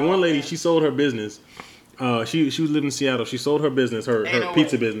good look. Like one lady, she sold her business. She was living in Seattle. She sold her business, her no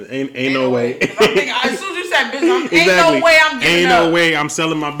pizza way. business. Ain't no way. 'Cause I'm thinking, as soon as you said business, ain't Exactly. no way I'm giving Ain't up. no way I'm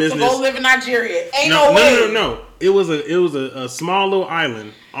selling my To business. go live in Nigeria. Ain't no way. No. It was a small little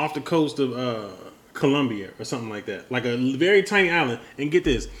island off the coast of Colombia or something like that. Like a very tiny island. And get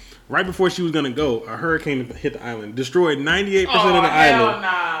this, right before she was gonna go, a hurricane hit the island, destroyed 98% of the hell island.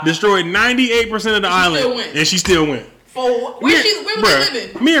 nah. Destroyed 98% of the island, still went. and she still went. Where was they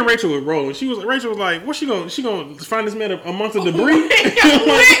living? Me and Rachel was rolling. Rachel was like, "What she gonna find this man amongst the debris?" Where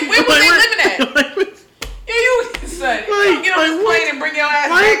was they living at? You son, you get on this plane and bring your ass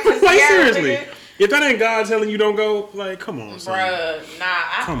back to Seattle, seriously. nigga. If that ain't God telling you don't go, like, come on, son. Bruh, nah.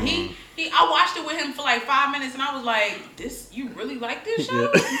 Come on. I watched it with him for like 5 minutes, and I was like, "This, you really like this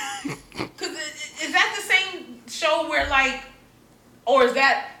show?" Because is that the same show where like, or is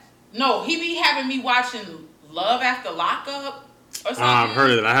that no? He be having me watching Love After Lockup or something. I've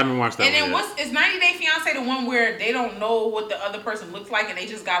heard of it. I haven't watched that. And then one yet. is 90 Day Fiance the one where they don't know what the other person looks like and they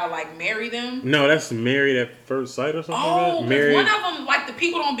just gotta like marry them? No, that's Married at First Sight or something like Oh, that. 'cause one of them like the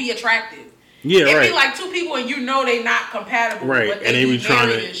people don't be attractive. Yeah, It right. be like 2 people and you know they not compatible, Right, but and they be trying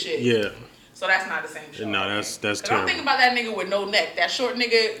married to, and shit. yeah. So that's not the same show. No, that's 'Cause terrible. I'm thinking about that nigga with no neck, that short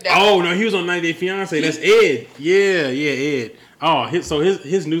nigga. That Oh no, he was on 90 Day Fiance. That's Ed. Yeah, Ed. Oh, his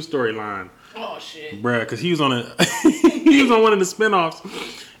new storyline, Oh shit. bruh, because he was on he was on one of the spinoffs,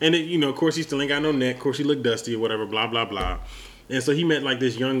 and it, of course he still ain't got no neck. Of course he looked dusty or whatever. Blah blah blah. And so he met like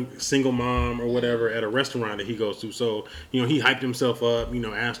this young single mom or whatever at a restaurant that he goes to. So he hyped himself up.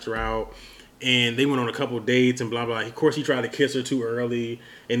 Asked her out. And they went on a couple of dates and blah blah. Of course, he tried to kiss her too early,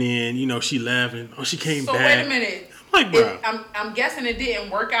 and then she left and she came So back. wait a minute. I'm like, bro. I'm guessing it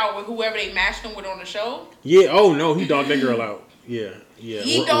didn't work out with whoever they matched him with on the show. Yeah. Oh no, he dogged that girl out. Yeah.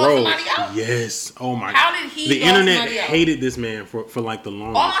 He dogged somebody out? Yes. Oh my. How did he The dog internet somebody out? hated this man for like the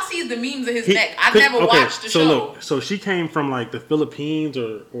longest. All I see is the memes of his neck. I never okay, watched the so show. Look, so she came from like the Philippines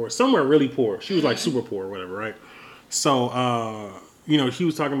or somewhere really poor. She was like super poor or whatever, right? So he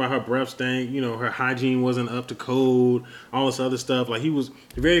was talking about her breath stank, her hygiene wasn't up to code, all this other stuff. Like he was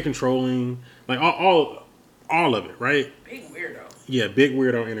very controlling, like all of it, right? Big weirdo. Yeah, big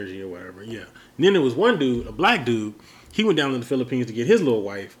weirdo energy or whatever. Yeah. And then there was one dude, a black dude. He went down to the Philippines to get his little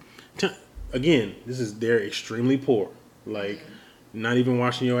wife. Again, they're extremely poor, like not even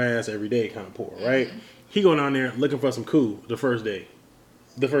washing your ass every day, kind of poor, right? He going down there looking for some cool the first day.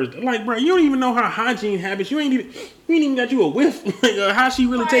 Like, bro, you don't even know her hygiene habits. You ain't even got you a whiff. Like, how she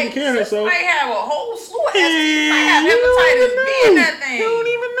really taking care of herself. Might have a whole slew of STDs. And Might have you hepatitis don't B in know. that thing. You don't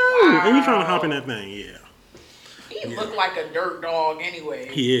even know. Wow. And you trying to hop in that thing, yeah. He looked like a dirt dog anyway.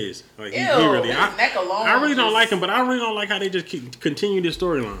 He is. Like, he Ew, really. his neck alone. I really don't just- like him, but I really don't like how they just continue this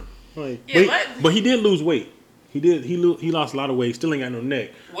storyline. Like, Yeah, but he did lose weight. He did. He lost a lot of weight. Still ain't got no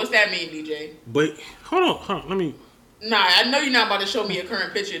neck. What's that mean, DJ? But hold on. Let me. Nah, I know you're not about to show me a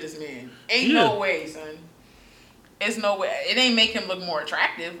current picture of this man. Ain't no way, son. It's no way. It ain't make him look more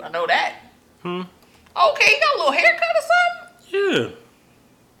attractive. I know that. Okay, he got a little haircut or something? Yeah.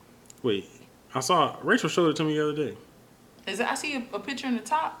 Wait. I saw Rachel showed it to me the other day. Is it? I see a picture in the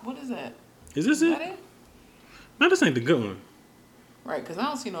top. What is that? Is this Is that it? it? No, this ain't the good one. Right, because I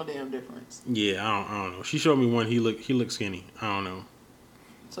don't see no damn difference. Yeah, I don't know. She showed me one. He looked skinny. I don't know.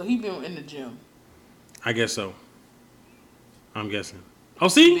 So he been in the gym. I guess so. I'm guessing. Oh,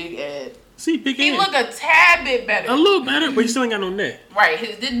 see? Big Ed. See, big He Ed. look a tad bit better. A little better, but he still ain't got no neck. Right,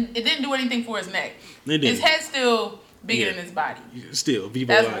 it didn't do anything for his neck. It didn't. His head's still bigger Yeah. than his body. Still,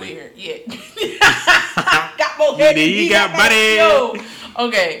 Vivo That's Lottie. weird. Yeah. Got more head than You he got body. body. Yo.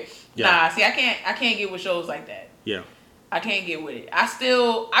 Okay. Yeah. Nah, see, I can't get with shows like that. Yeah. I can't get with it. I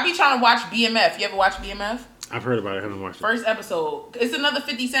be trying to watch BMF. You ever watch BMF? I've heard about it. I haven't watched it. First episode. It's another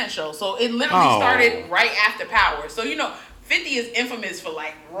 50 Cent show. So it literally started right after Power. So, 50 is infamous for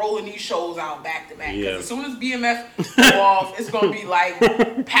like rolling these shows out back to back. Because as soon as BMF go off, it's gonna be like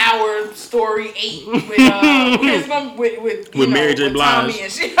Power Story 8 with Mary J. Blige. Tommy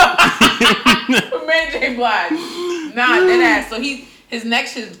and shit. With Mary J. Blige. Nah, dead ass. So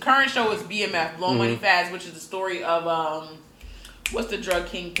his current show is BMF, Blow Money Fast, which is the story of what's the drug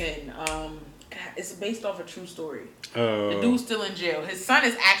kingpin? It's based off a true story. The dude's still in jail. His son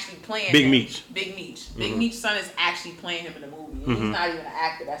is actually playing Big him. Meech. Big Meech's son is actually playing him in the movie. He's not even an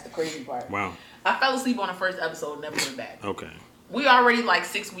actor. That's the crazy part. Wow. I fell asleep on the first episode and never went back. Okay. We already like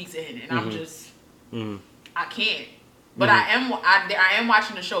 6 weeks in, and I'm just, I can't. But I am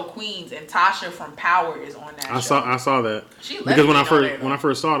watching the show Queens, and Tasha from Power is on that show. I saw that. Because when I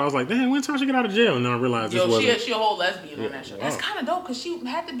first saw it, I was like, "Damn, when Tasha get out of jail?" And then I realized this wasn't. She a whole lesbian on that show. That's kind of dope because she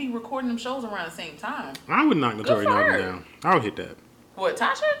had to be recording them shows around the same time. I would knock Notori Nugget down. I would hit that. What,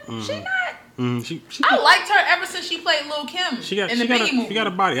 Tasha? She not. She I liked her ever since she played Lil' Kim in the Biggie movie. She got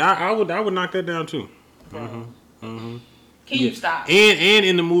a body. I would knock that down too. Can you stop? And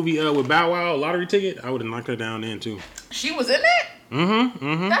in the movie with Bow Wow, Lottery Ticket, I would have knocked her down then too. She was in it?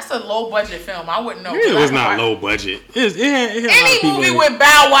 That's a low budget film. I wouldn't know. It was not low budget. It had any movie with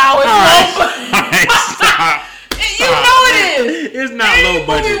Bow Wow is low budget. Stop. You know it is. It's not low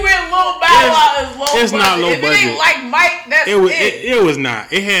budget. Any movie with Lil Bow Wow is low budget. It's not low budget. If it ain't like Mike, that's it. It was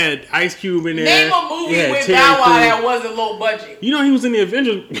not. It had Ice Cube in there. Name a movie with Bow Wow that wasn't low budget. You know he was in the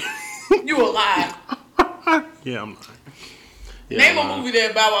Avengers. You a lie. Yeah, I'm lying. Name a movie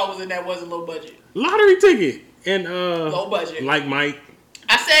that Bow Wow was in that wasn't low budget. Lottery Ticket and low budget. Like Mike.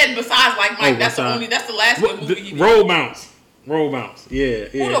 I said besides Like Mike. That's the last good movie he did. Roll Bounce. Yeah.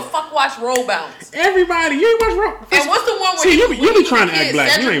 Who the fuck watched Roll Bounce? Everybody. You ain't watch Roll. And what's the one where you be trying to act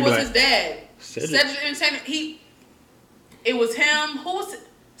black. Cedric You ain't was black. his dad. Cedric Entertainment. It was him. Who was it?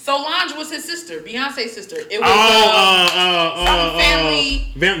 Solange was his sister, Beyonce's sister. It was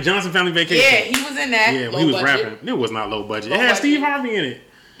family. Johnson Family Vacation. Yeah, he was in that. Yeah, he was rapping. It was not low budget. It had Steve Harvey in it.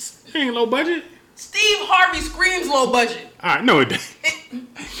 It ain't low budget. Steve Harvey screams low budget. All right, no, it doesn't.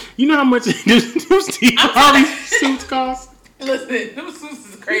 You know how much Steve Harvey suits cost? Listen, those suits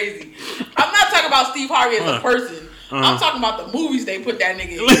is crazy. I'm not talking about Steve Harvey as a person. I'm talking about the movies they put that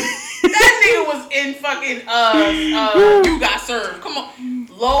nigga in. That nigga was in fucking You Got Served. Come on.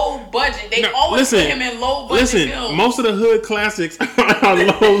 Low budget. They always put him in low budget films. Most of the hood classics are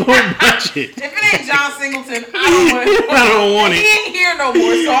low budget. If it ain't John Singleton, I don't want it. He ain't here no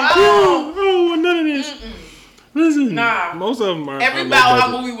more, so I don't want none of this. Listen, most of them are every Bow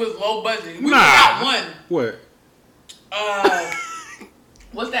Wow movie was low budget. We got one. What?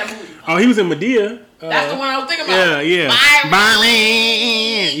 What's that movie? Oh, he was in Medea. That's the one I was thinking about. Yeah.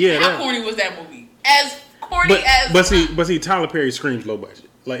 Byron. Yeah. How corny was that movie? As corny as. But see, Tyler Perry screams low budget.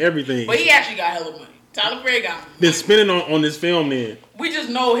 Like everything. But he actually got hella money. Tyler Perry got money. Then spending on this film then. We just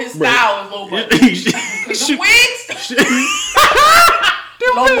know his style is low budget. The wigs.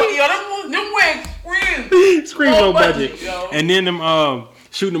 Them wigs scream low budget. And then them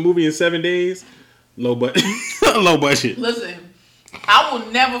shooting a movie in 7 days. Low budget. Low budget. Listen. I will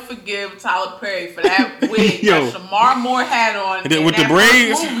never forgive Tyler Perry for that wig that Shamar Moore had on. With the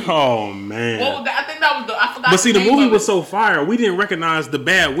braids? Oh, man. What was that? I think that was I forgot. But see, the movie was so fire, we didn't recognize the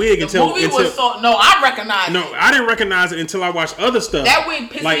bad wig until. The movie was so. No, I recognized it. No, I didn't recognize it until I watched other stuff. That wig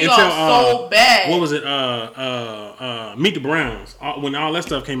pissed me off so bad. What was it? Meet the Browns. When all that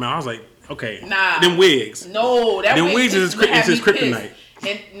stuff came out, I was like, okay. Nah. Them wigs. No, that them wig wigs is his kryptonite.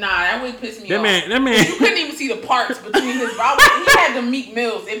 And that would piss me off. That man. You couldn't even see the parts between his brows. He had the Meek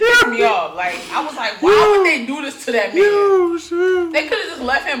Mills. It pissed me off. Like, I was like, why would they do this to that man? They could have just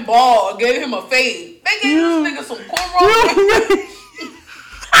left him bald or gave him a fade. They gave this nigga some cornrows.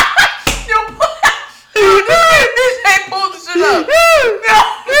 This ain't pulled the shit up.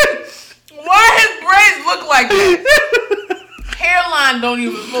 Why his braids look like that? Hairline don't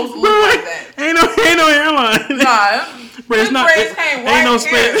even supposed to look like that. Ain't no hairline. Nah. But it's not. Ain't no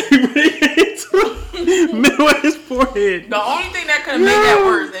space. Middle of his forehead. The only thing that could have made that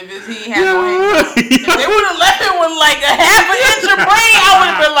worse if he had no hair. If they would have left him with like a half an inch of brain, I would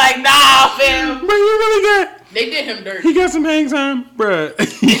have been like, nah, fam. But you really got. They did him dirty. He got some hang time, bruh. They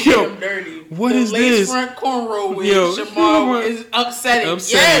did him dirty. What is this? Front cornrow with Shamar is upsetting.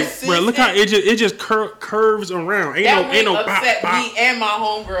 Yes, bro. Look how it just curves around. Ain't no upset me and my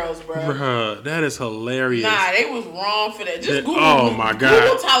homegirls, bro. Bruh, that is hilarious. Nah, they was wrong for that. Just Google. Oh my god.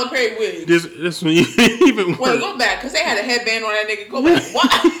 Google Tyler Perry wig. This one even worse. Wait, go back because they had a headband on that nigga. Go back. Why?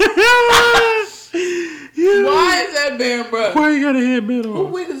 Why is that headband, bro. Why you got a headband on? Who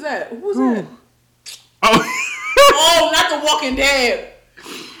wig is that? Who was that? Oh. Oh, not The Walking Dead.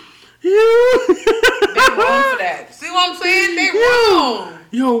 You. They wrong for that. See what I'm saying? They wrong.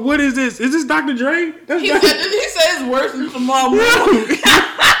 Yo, what is this? Is this Dr. Dre? He said it's worse than tomorrow morning.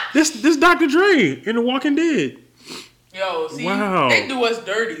 This Dr. Dre in The Walking Dead. Yo, see, wow. They do us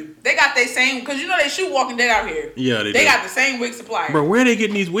dirty. They got their same, because you know they shoot Walking Dead out here. Yeah, they do. do. Got the same wig supplier. Bro, where are they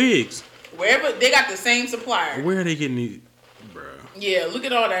getting these wigs? Wherever, they got the same supplier. Where are they getting these? Bro. Yeah, look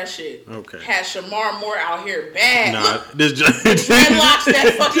at all that shit. Okay. Had Shamar Moore out here bad. Nah, look, this dreadlocks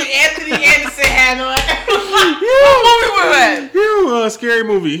that fucking Anthony Anderson had on. What movie was that? Yo, scary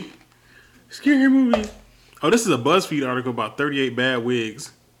movie. Scary movie. Oh, this is a BuzzFeed article about 38 bad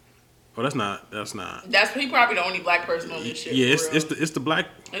wigs. Oh, that's not. He probably the only black person on this shit. Yeah, it's the black.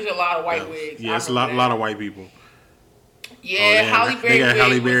 There's a lot of white wigs. Yeah, it's a lot of white people. Yeah, Halle Berry. They got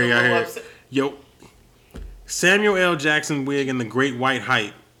Halle Berry out here. Upset. Yo, Samuel L. Jackson wig and the Great White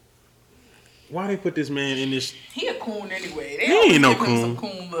Hype. Why they put this man in this? He a coon anyway. They he ain't no coon. Some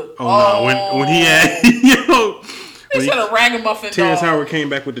coon look. Oh no, when he had they should have ragamuffin. Terrence Howard came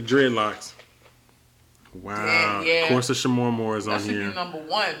back with the dreadlocks. Wow. Yeah. Of course, the Shamar Moore is on that here. Should be number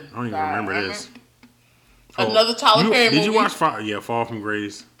one. I don't even remember this. Another Tyler Perry movie. Did you watch Fall from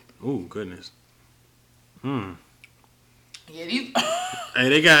Grace? Oh goodness. Yeah, these. Hey,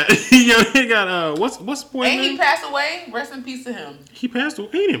 they got what's the boy name? Ain't he passed away? Rest in peace to him. He passed away.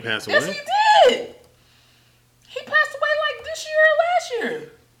 He didn't pass away. Yes, he did. He passed away like this year or last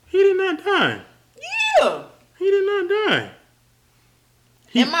year. He did not die. Yeah. He did not die.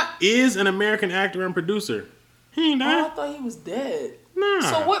 He is an American actor and producer. He ain't died. Oh, I thought he was dead. Nah.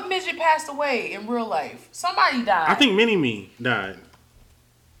 So what midget passed away in real life? Somebody died. I think Mini-Me died.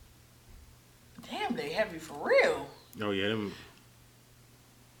 Damn, they heavy for real. Oh yeah, them.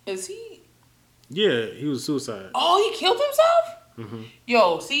 Is he? Yeah, he was suicide. Oh, he killed himself? Mm-hmm.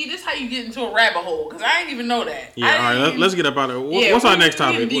 Yo, see, this how you get into a rabbit hole, because I didn't even know that. Yeah, all right, let's get up out of it. Yeah, what's our next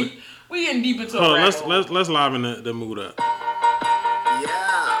topic? We getting deep into a rabbit hole. Let's liven the mood up.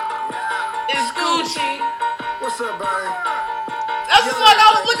 It's Gucci. What's up, baby? That's the song I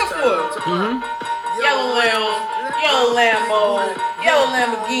was looking for. Mm-hmm. Yellow Lambo, yellow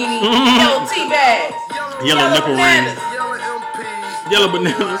Lamborghini, yellow T-bags, Yellow nipple bananas. rings. Yellow MPs. Yellow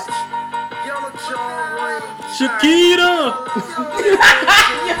bananas. Yellow charm rings. Shakira.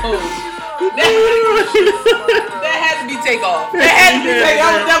 Yo, that had to be takeoff. That had to be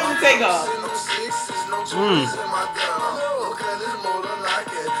takeoff. That was definitely takeoff.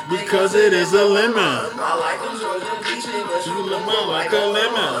 Because it is a lemon. I like them Georgia peaches, but You look more like a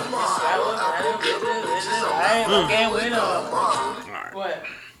lemon. I ain't fucking with them. What?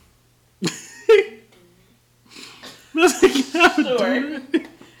 Sure.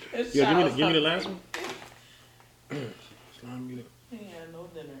 Yo, give me the last one. Yeah, no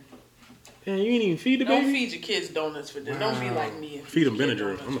dinner. Man, you ain't even feed the Don't baby? feed your kids donuts for dinner. Don't be like me. and Feed them your Benadryl.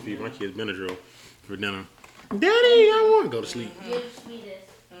 donuts I'm gonna for feed my dinner. kids Benadryl for dinner. Daddy, I want to go to sleep.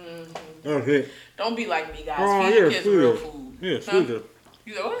 Okay. Don't be like me, guys. Oh, Feed yeah, your kids real sweet. food. Yeah, Huh? sweeter.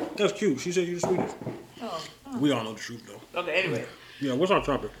 You know what? That's cute. She said you're the sweetest. Oh. We all know the truth, though. Okay, anyway. Yeah, what's our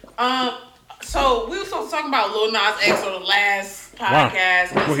topic? So we were supposed to talk about Lil Nas X on the last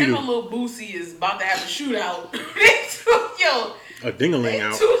podcast. What Because he him do? and Lil Boosie is about to have a shootout. Yo, A ding-a-ling they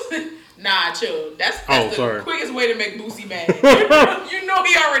out. Nah, chill. That's Oh, the sorry. quickest way to make Boosie mad. You know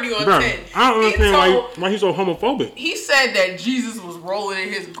he already on Bro, 10. I don't He understand told- why he's so homophobic. He said that Jesus was rolling in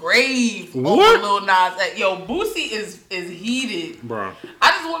his grave What? over Lil Nas X. Yo, Boosie is heated. Bro, I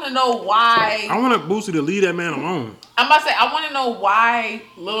just want to know why. I want Boosie to leave that man alone. I'm about to say, I want to know why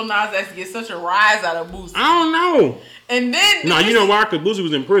Lil Nas X gets such a rise out of Boosie. I don't know. And then... Nah, you know why? Because Boosie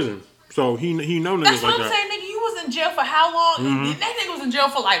was in prison. So he know niggas That's like what I'm that. saying, nigga. You was in jail for how long? That nigga was in jail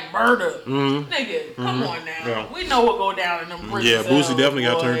for like murder. Nigga, come on now. Yeah. We know what go down in them prison Yeah, cells, Boosie definitely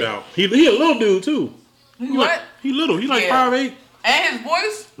got boy. turned out. He a little dude, too. What? He little. He like Yeah. 5'8". And his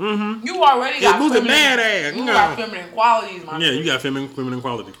voice? You already Yeah, got Boosie feminine. badass. You No. got feminine qualities, my Yeah, nigga. you got feminine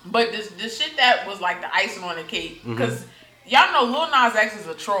quality. But the shit that was like the icing on the cake, because y'all know Lil Nas X is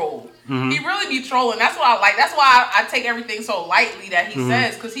a troll. He really be trolling. That's what I like. That's why I take everything so lightly that he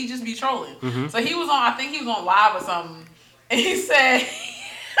says, because he just be trolling. So he was on, I think he was on live or something, and he said,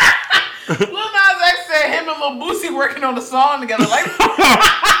 Lil Nas X said him and Lil Boosie working on the song together, like,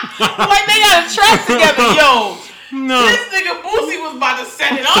 like they got a track together, yo. No. This nigga Boosie was about to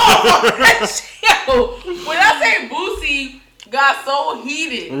set it off. Yo, when I say Boosie got so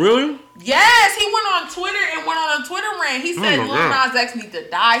heated. Really? Yes, he went on Twitter and went on a Twitter rant. He said my Lil God. Nas X need to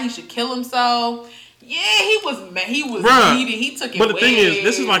die. He should kill himself. Yeah, he was mad. He was Bruh, needed. He took it. But the thing is,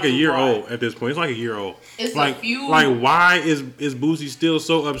 this is like a year too far. old at this point. It's like a year old. It's like, a few. like, why is Boosie still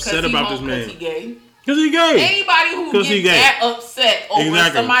so upset about this man? Because he gay. Because he gay. Anybody who gets that upset over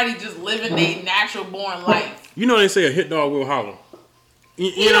somebody just living their natural born life. You know they say a hit dog will holler.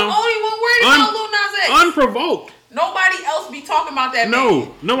 He's the only one worried about Lil Nas X. Unprovoked. Nobody else be talking about that man.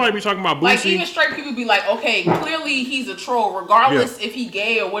 No, nobody be talking about Boosie. Like, even straight people be like, okay, clearly he's a troll, regardless if he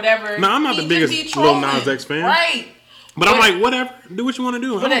gay or whatever. No, I'm not the biggest Lil Nas X fan. Right. But I'm like, whatever. Do what you want to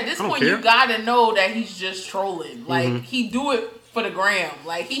do. But at this point, you gotta know that he's just trolling. Like, he do it for the gram.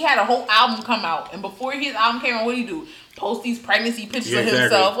 Like, he had a whole album come out. And before his album came out, what did he do? Post these pregnancy pictures of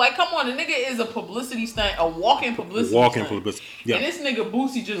himself. Like, come on, the nigga is a publicity stunt, a walking publicity stunt. Yeah. And this nigga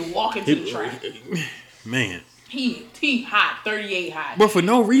Boosie just walking to the track. Man. He hot, 38 hot. But for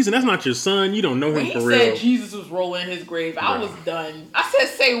no reason, that's not your son. You don't know him for real. When he said Jesus was rolling in his grave, I was done. I said,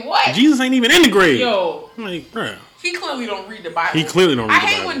 say what? Jesus ain't even in the grave. Yo. I'm like, bruh. He clearly don't read the Bible. He clearly don't read the Bible.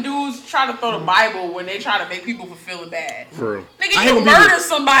 I hate when dudes try to throw the Bible when they try to make people for feeling bad. For real. Nigga, you murder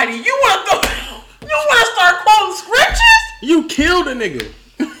somebody. You want to start quoting scriptures? You killed a nigga.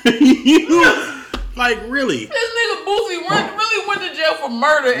 You... Like, really? This nigga Boosie really went to jail for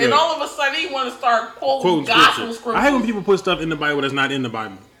murder, and all of a sudden he want to start quoting gospel scriptures. I hate when people put stuff in the Bible that's not in the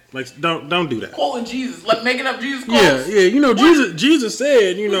Bible. Like, don't do that. Quoting Jesus, like making up Jesus quotes. Yeah. You know, Jesus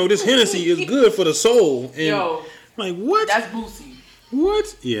said, you know, this Hennessy is good for the soul. And yo, like, what? That's Boosie.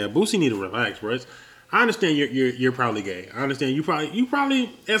 What? Yeah, Boosie need to relax, bro. I understand you're probably gay. I understand you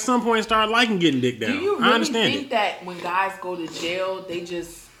probably at some point start liking getting dick down. Do you I really understand think that when guys go to jail, they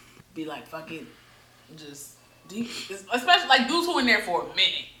just be like, fuck it? Especially like dudes who in there for a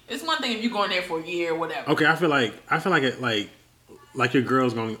minute. It's one thing if you go in there for a year or whatever. Okay, I feel like it like your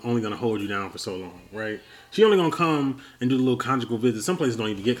girl's only gonna hold you down for so long, right? She only gonna come and do the little conjugal visits. Some places don't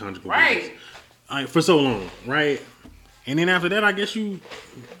even get conjugal visits. Right. For so long, right? And then after that, I guess you.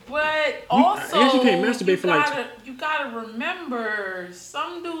 But also, I guess you can't masturbate for like. You gotta remember,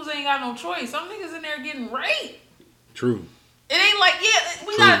 some dudes ain't got no choice. Some niggas in there getting raped. True. It ain't like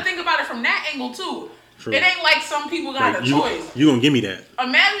we gotta think about it from that angle too. True. It ain't like some people got a choice. You gonna give me that?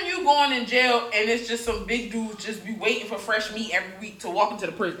 Imagine you going in jail and it's just some big dudes just be waiting for fresh meat every week to walk into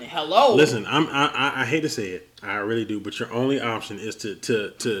the prison. Hello. Listen, I hate to say it, I really do, but your only option is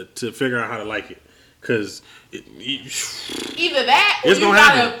to figure out how to like it, because either that or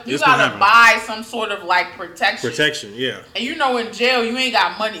you gotta buy some sort of like protection. Protection, yeah. And you know, in jail you ain't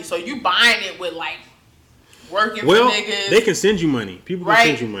got money, so you buying it with like. Working for niggas. They can send you money. People can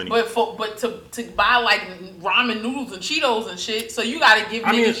send you money. But to buy like ramen noodles and Cheetos and shit, so you gotta give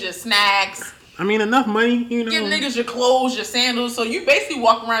niggas your snacks. I mean, enough money, you know. Give niggas your clothes, your sandals. So you basically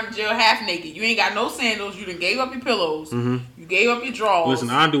walk around the jail half naked. You ain't got no sandals. You done gave up your pillows. Mm-hmm. You gave up your drawers. Listen,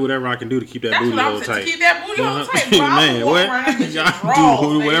 I'll do whatever I can do to keep that booty hole tight. To keep that booty hole tight, bro. Man, what? I'll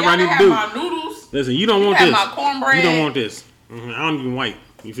do whatever I need to do. My noodles. Listen, you don't want this. My cornbread. You don't want this. Mm-hmm. I don't even white.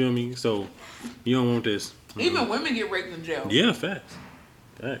 You feel me? So you don't want this. Even women get raped in jail. Yeah, facts.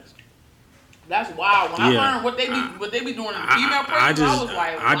 That's wild. When I learned what they be doing in female prisons, I was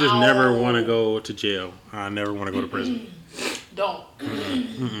like, wow. I just never want to go to jail. I never want to go to prison. Don't.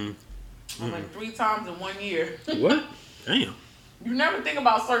 I'm like 3 times in 1 year. What? Damn. You never think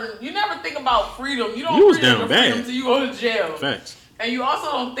about freedom. You don't you was freedom down bad until you go to jail. Facts. And you also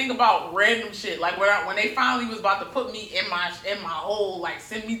don't think about random shit. Like when they finally was about to put me in my hole, like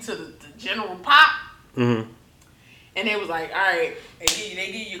send me to the general pop. Mm-hmm. And they was like, all right,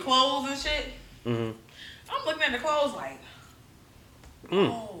 they give you clothes and shit. Mm-hmm. I'm looking at the clothes like,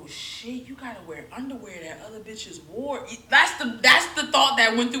 oh shit, you gotta wear underwear that other bitches wore. That's the thought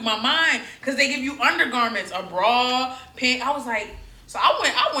that went through my mind, because they give you undergarments, a bra, pant. I was like, so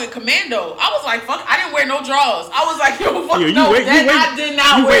I went commando. I was like, fuck, I didn't wear no drawers. I was like, yo, fuck no, I did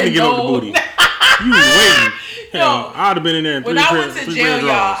not wear to get up the booty. You waiting. Hell, I'd have been in there in when I went to jail, y'all,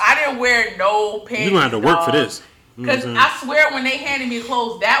 I didn't wear no pants. You gonna have to work for this. Because I swear when they handed me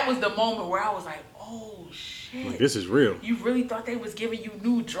clothes, that was the moment where I was like, oh shit. Like, this is real. You really thought they was giving you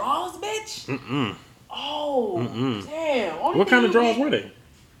new drawers, bitch? Mm-mm. Oh, damn. What kind of drawers were they?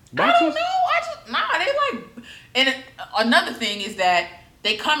 Boxes? I don't know. They like... And another thing is that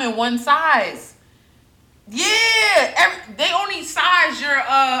they come in one size. Yeah, they only size your.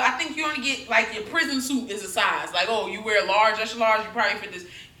 I think you only get like your prison suit is a size. Like, oh, you wear large, extra large, you probably fit this.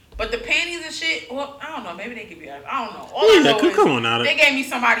 But the panties and shit, well, I don't know. Maybe they give you. I don't know. All I know is come on now. They gave me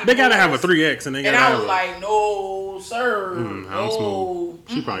somebody. They gotta have a 3X, and they gotta. And I was like, no, sir, no.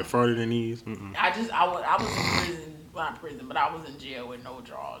 She probably farted in these. I was in prison. Not prison, but I was in jail with no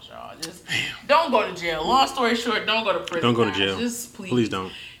drawers, y'all. Just don't go to jail. Long story short, don't go to prison. Don't go to jail. Just please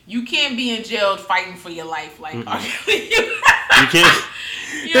don't. You can't be in jail fighting for your life like R. Kelly. You can't.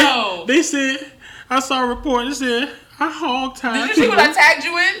 Yo. They said, I saw a report that said, I hog tied. Did you see what I tagged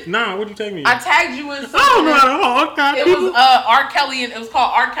you in? Nah, what you take me in? I tagged you in something. I don't know how to hog tie It people. was R. Kelly, and it was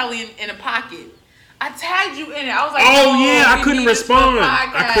called R. Kelly in a Pocket. I tagged you in it. I was like, oh, yeah, we I couldn't need this for the respond.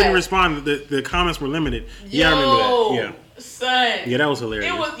 podcast. I couldn't respond. The comments were limited. Yeah, I remember that. Yeah. Son. Yeah, that was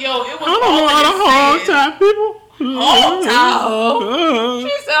hilarious. It was I don't know how to hog tie people. Hog tie.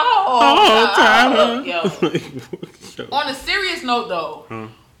 She said hog tie. Yo. On a serious note, though,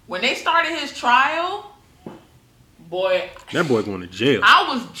 when they started his trial, boy, that boy going to jail. I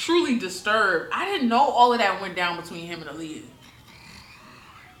was truly disturbed. I didn't know all of that went down between him and Aaliyah.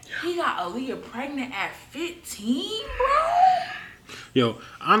 He got Aaliyah pregnant at 15, bro. Yo,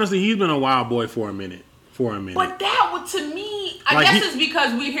 honestly, he's been a wild boy for a minute. But that would, to me, I Like, guess it's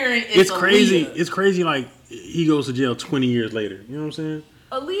because we're hearing It's crazy. Aaliyah. It's crazy. Like he goes to jail 20 years later. You know what I'm saying?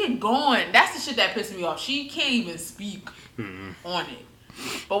 Aaliyah gone. That's the shit that pissed me off. She can't even speak on it.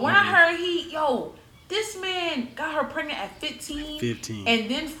 But when I heard this man got her pregnant at 15. And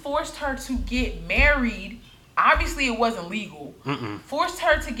then forced her to get married. Obviously, it wasn't legal. Forced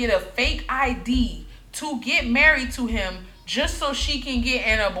her to get a fake ID to get married to him just so she can get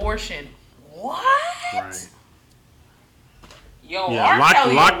an abortion. What? Right. Yo, Yeah, R.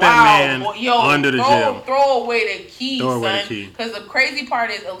 Kelly, lock that man under the jail. Throw away the key, Throw away son. the key. Because the crazy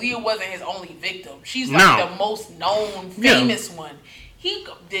part is Aaliyah wasn't his only victim. She's like the most known, famous one. He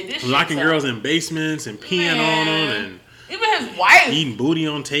did this shit. Locking girls in basements and peeing on them and even his wife eating booty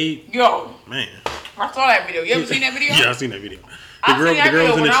on tape. Yo, man, I saw that video. You ever seen that video? Yeah, I seen that video. I seen that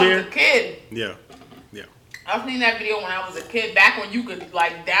video when I was a kid. Yeah. I've seen that video when I was a kid, back when you could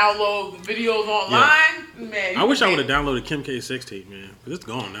like download the videos online. Yeah. Man, I wish I would have downloaded Kim K's sex tape, man. But it's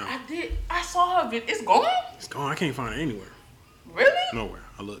gone now. I did. I saw her. It's gone. It's gone. I can't find it anywhere. Really? Nowhere.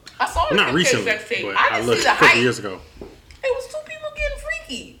 I looked. I saw not Kim recently, K's sex tape. but I I didn't looked see the a couple hype. years ago. It was two people getting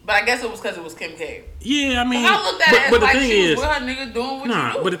freaky, but I guess it was because it was Kim K. Yeah, I mean, I looked at it but as like the thing she is, was with her nigga doing what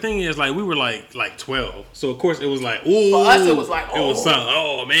you do. But the thing is, like, we were like 12, so of course it was like, ooh. For us, it was like, it was something.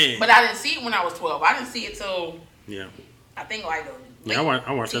 Oh man. But I didn't see it when I was 12. I didn't see it till I think like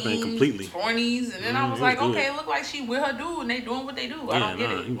I watched that thing completely. 20s, and then I was like, okay, it looked like she with her dude, and they doing what they do. I don't get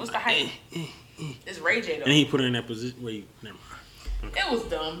it. What's the hype? It's Ray J though. And he put her in that position. Wait, never mind. Okay. It was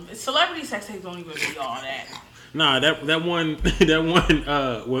dumb. Celebrity sex tapes don't even be all that. Nah, that one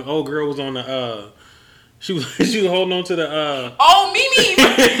when old girl was on the she was holding on to the oh, Mimi.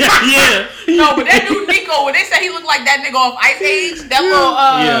 yeah. No, but that dude Nico, when they said he looked like that nigga off Ice Age, that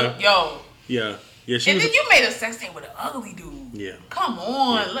little Yeah. And then you made a sex tape with an ugly dude. Yeah. Come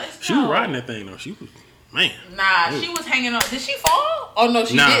on, let's go. She was riding that thing though. She was she was hanging up. Did she fall? Oh no,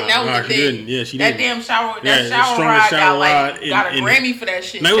 she didn't. That was the thing. She didn't. Yeah, she that didn't. Damn shower rod got a Grammy for that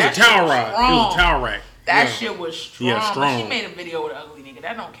shit. No, it was a towel rod. It was a towel rack. That shit was strong. Yeah, strong. But she made a video with an ugly nigga.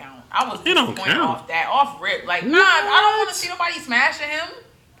 That don't count. I was it don't disappointed count. off rip. Like, nah, I don't want to see nobody smashing him.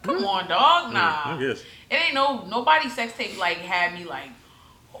 Come on, dog. Nah. I guess. It ain't nobody sex tape like had me like,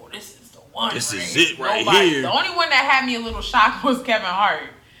 oh, this is the one. This is it right nobody. here. The only one that had me a little shocked was Kevin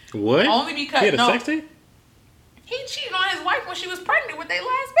Hart. What? Only because he had a sex tape? He cheated on his wife when she was pregnant with their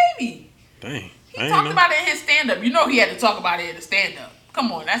last baby. Dang. He talked about it in his stand-up. You know he had to talk about it in the stand-up.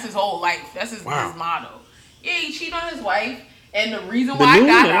 Come on, that's his whole life. That's his motto. Yeah, he cheated on his wife, and the reason why I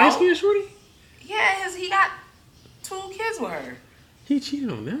got out. The shorty? Yeah, he got 2 kids with her. He cheated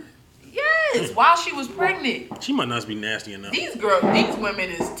on that? Yes, while she was pregnant. She might not be nasty enough. These women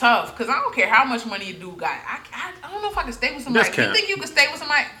is tough, because I don't care how much money a dude got. I don't know if I can stay with somebody. That's cap. You think you can stay with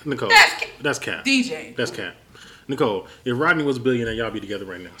somebody? Nicole, that's cap. DJ. That's cap. Nicole, if Rodney was a billionaire, y'all be together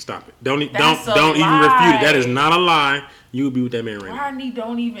right now. Stop it. Don't even lie. refute it. That is not a lie. You would be with that man right now. Rodney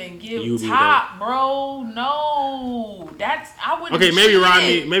don't even give top, bro. No, I wouldn't. Okay, maybe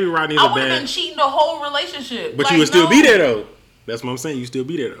Rodney's I a would have bad. been cheating the whole relationship. But you would still be there though. That's what I'm saying. You still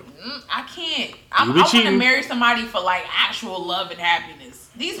be there though. I can't. I wouldn't marry somebody for like actual love and happiness.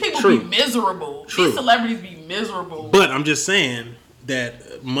 These people be miserable. These celebrities be miserable. But I'm just saying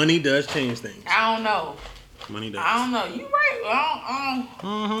that money does change things. I don't know. Money does. I don't know. You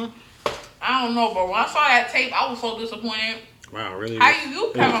right. I don't know, but when I saw that tape, I was so disappointed. Wow, really? How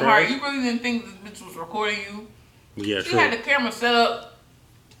you Kevin Hart? You really didn't think this bitch was recording you? Yeah, She had the camera set up.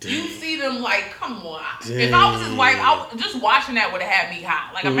 Damn. You see them like, come on. Damn. If I was his wife, just watching that would have had me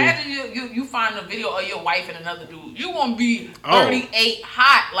hot. Like, imagine you find a video of your wife and another dude. You gonna be 38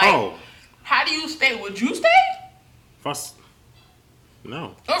 hot. Like, how do you stay? Would you stay?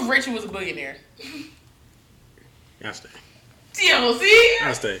 No. If Richie was a billionaire. I stay. TLC.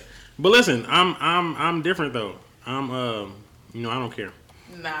 I stay. But listen, I'm different though. I don't care.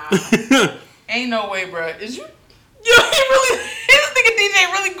 Nah. Ain't no way, bro. Is you? Yo, he really. This nigga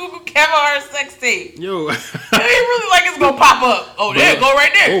DJ really Google Kevin Hart sex tape. Yo. He really like it's gonna pop up. Oh, there, go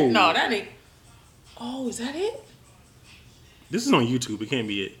right there. Oh. No, that ain't. Oh, is that it? This is on YouTube. It can't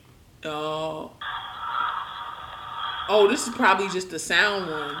be it. Oh. Oh, this is probably just the sound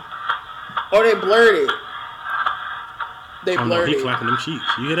one. Or they blurred it. They Oh, no, blurred he it. clapping them cheeks.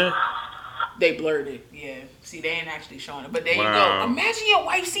 You hear that? They blurred it. Yeah. See, they ain't actually showing it. But there you Wow. go. Imagine your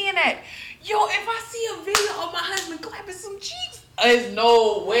wife seeing that. Yo, if I see a video of my husband clapping some cheeks, there's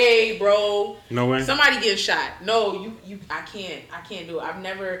no way, bro. No way. Somebody getting shot. No, you. I can't do it. I've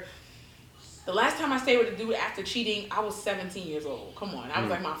never. The last time I stayed with a dude after cheating, I was 17 years old. Come on, I was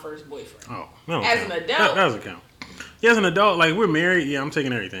like my first boyfriend. Oh, no. As an adult, that doesn't count. Yeah, as an adult, like we're married. Yeah, I'm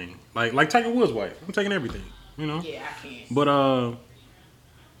taking everything. Like Tiger Woods' wife, I'm taking everything. You know. Yeah, I can't. But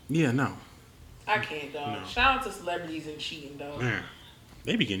yeah, no. I can't, dog. No. Shout out to celebrities and cheating, dog. Man,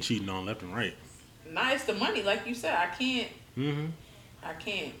 they be getting cheating on left and right. Nah, it's the money, like you said. I can't. Mm-hmm. I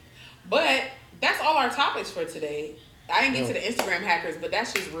can't. But that's all our topics for today. I didn't get to the Instagram hackers, but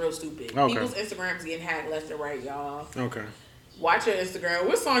that's just real stupid. Okay. People's Instagrams getting hacked left and right, y'all. Okay. Watch your Instagram.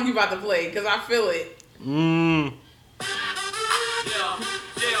 What song you about to play? Because I feel it.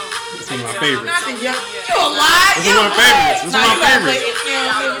 It's one of my favorites. Not the young. You a lie? This is one of my favorites. This is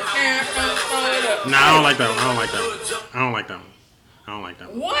Nah, one you of my gotta play favorites. it. Nah, I don't like that one. I don't like that one. I don't like that one. I don't like that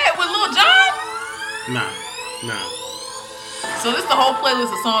one. What? With Lil Jon? Nah. So this the whole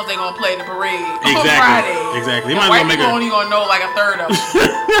playlist of songs they gonna play in the parade on Exactly. Friday. Exactly. They And might as white well make people a- only gonna know like a third of them.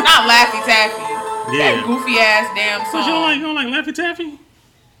 Not Laffy Taffy. Yeah. That goofy ass damn But song. you don't like Laffy Taffy?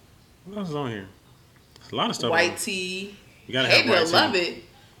 What else is on here? There's a lot of stuff. White on. Tee. You gotta Hate have to White love Tee. it.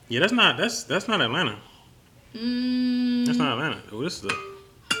 Yeah, that's not Atlanta. That's not Atlanta. Oh, this is the.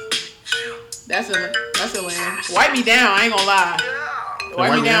 That's Atlanta. Wipe Me Down. I ain't gonna lie.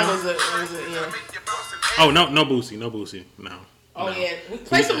 Wipe Me Down was a yeah. Oh no Boosie, no. Oh No. yeah.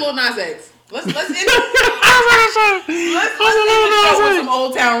 Play some Lil Nas X. Let's end the Let's show with some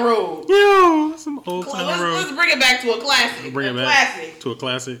Old Town Road. Yo, some Old Town Let's Road. bring it back to a classic. Bring it a back classic. to a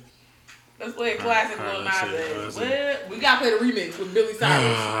classic. Let's play a classic All right, Lil let's Nas see, X. let's see. What? We gotta play the remix with Billy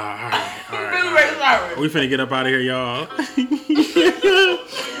Cyrus. All Billy right. Ray Cyrus. We finna get up out of here, y'all.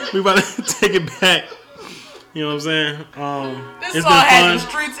 We about to take it back. You know what I'm saying? This it's song had been the fun.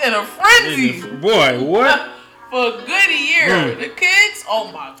 streets in a frenzy. Boy, what? For a good year. The kids, oh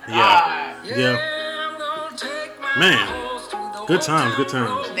my God. Yeah. Man. Good times.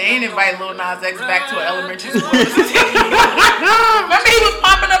 They ain't invite Lil Nas X back to an elementary school. Remember he was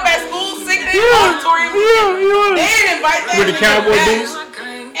popping up at school singing auditorium? Yeah. They didn't invite that With the nigga cowboy back boots?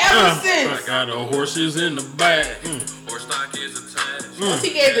 ever since. I got the horses in the back. Once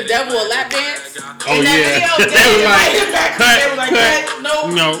he gave the devil a lap dance. Oh, in that yeah. video, They was like, invited him back. cut, They was like, cut.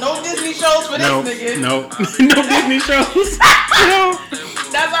 no Disney shows for No, this nigga. no Disney shows. No.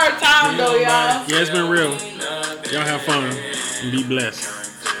 That's our time though, y'all. Yeah, it's been real. Y'all have fun and be blessed.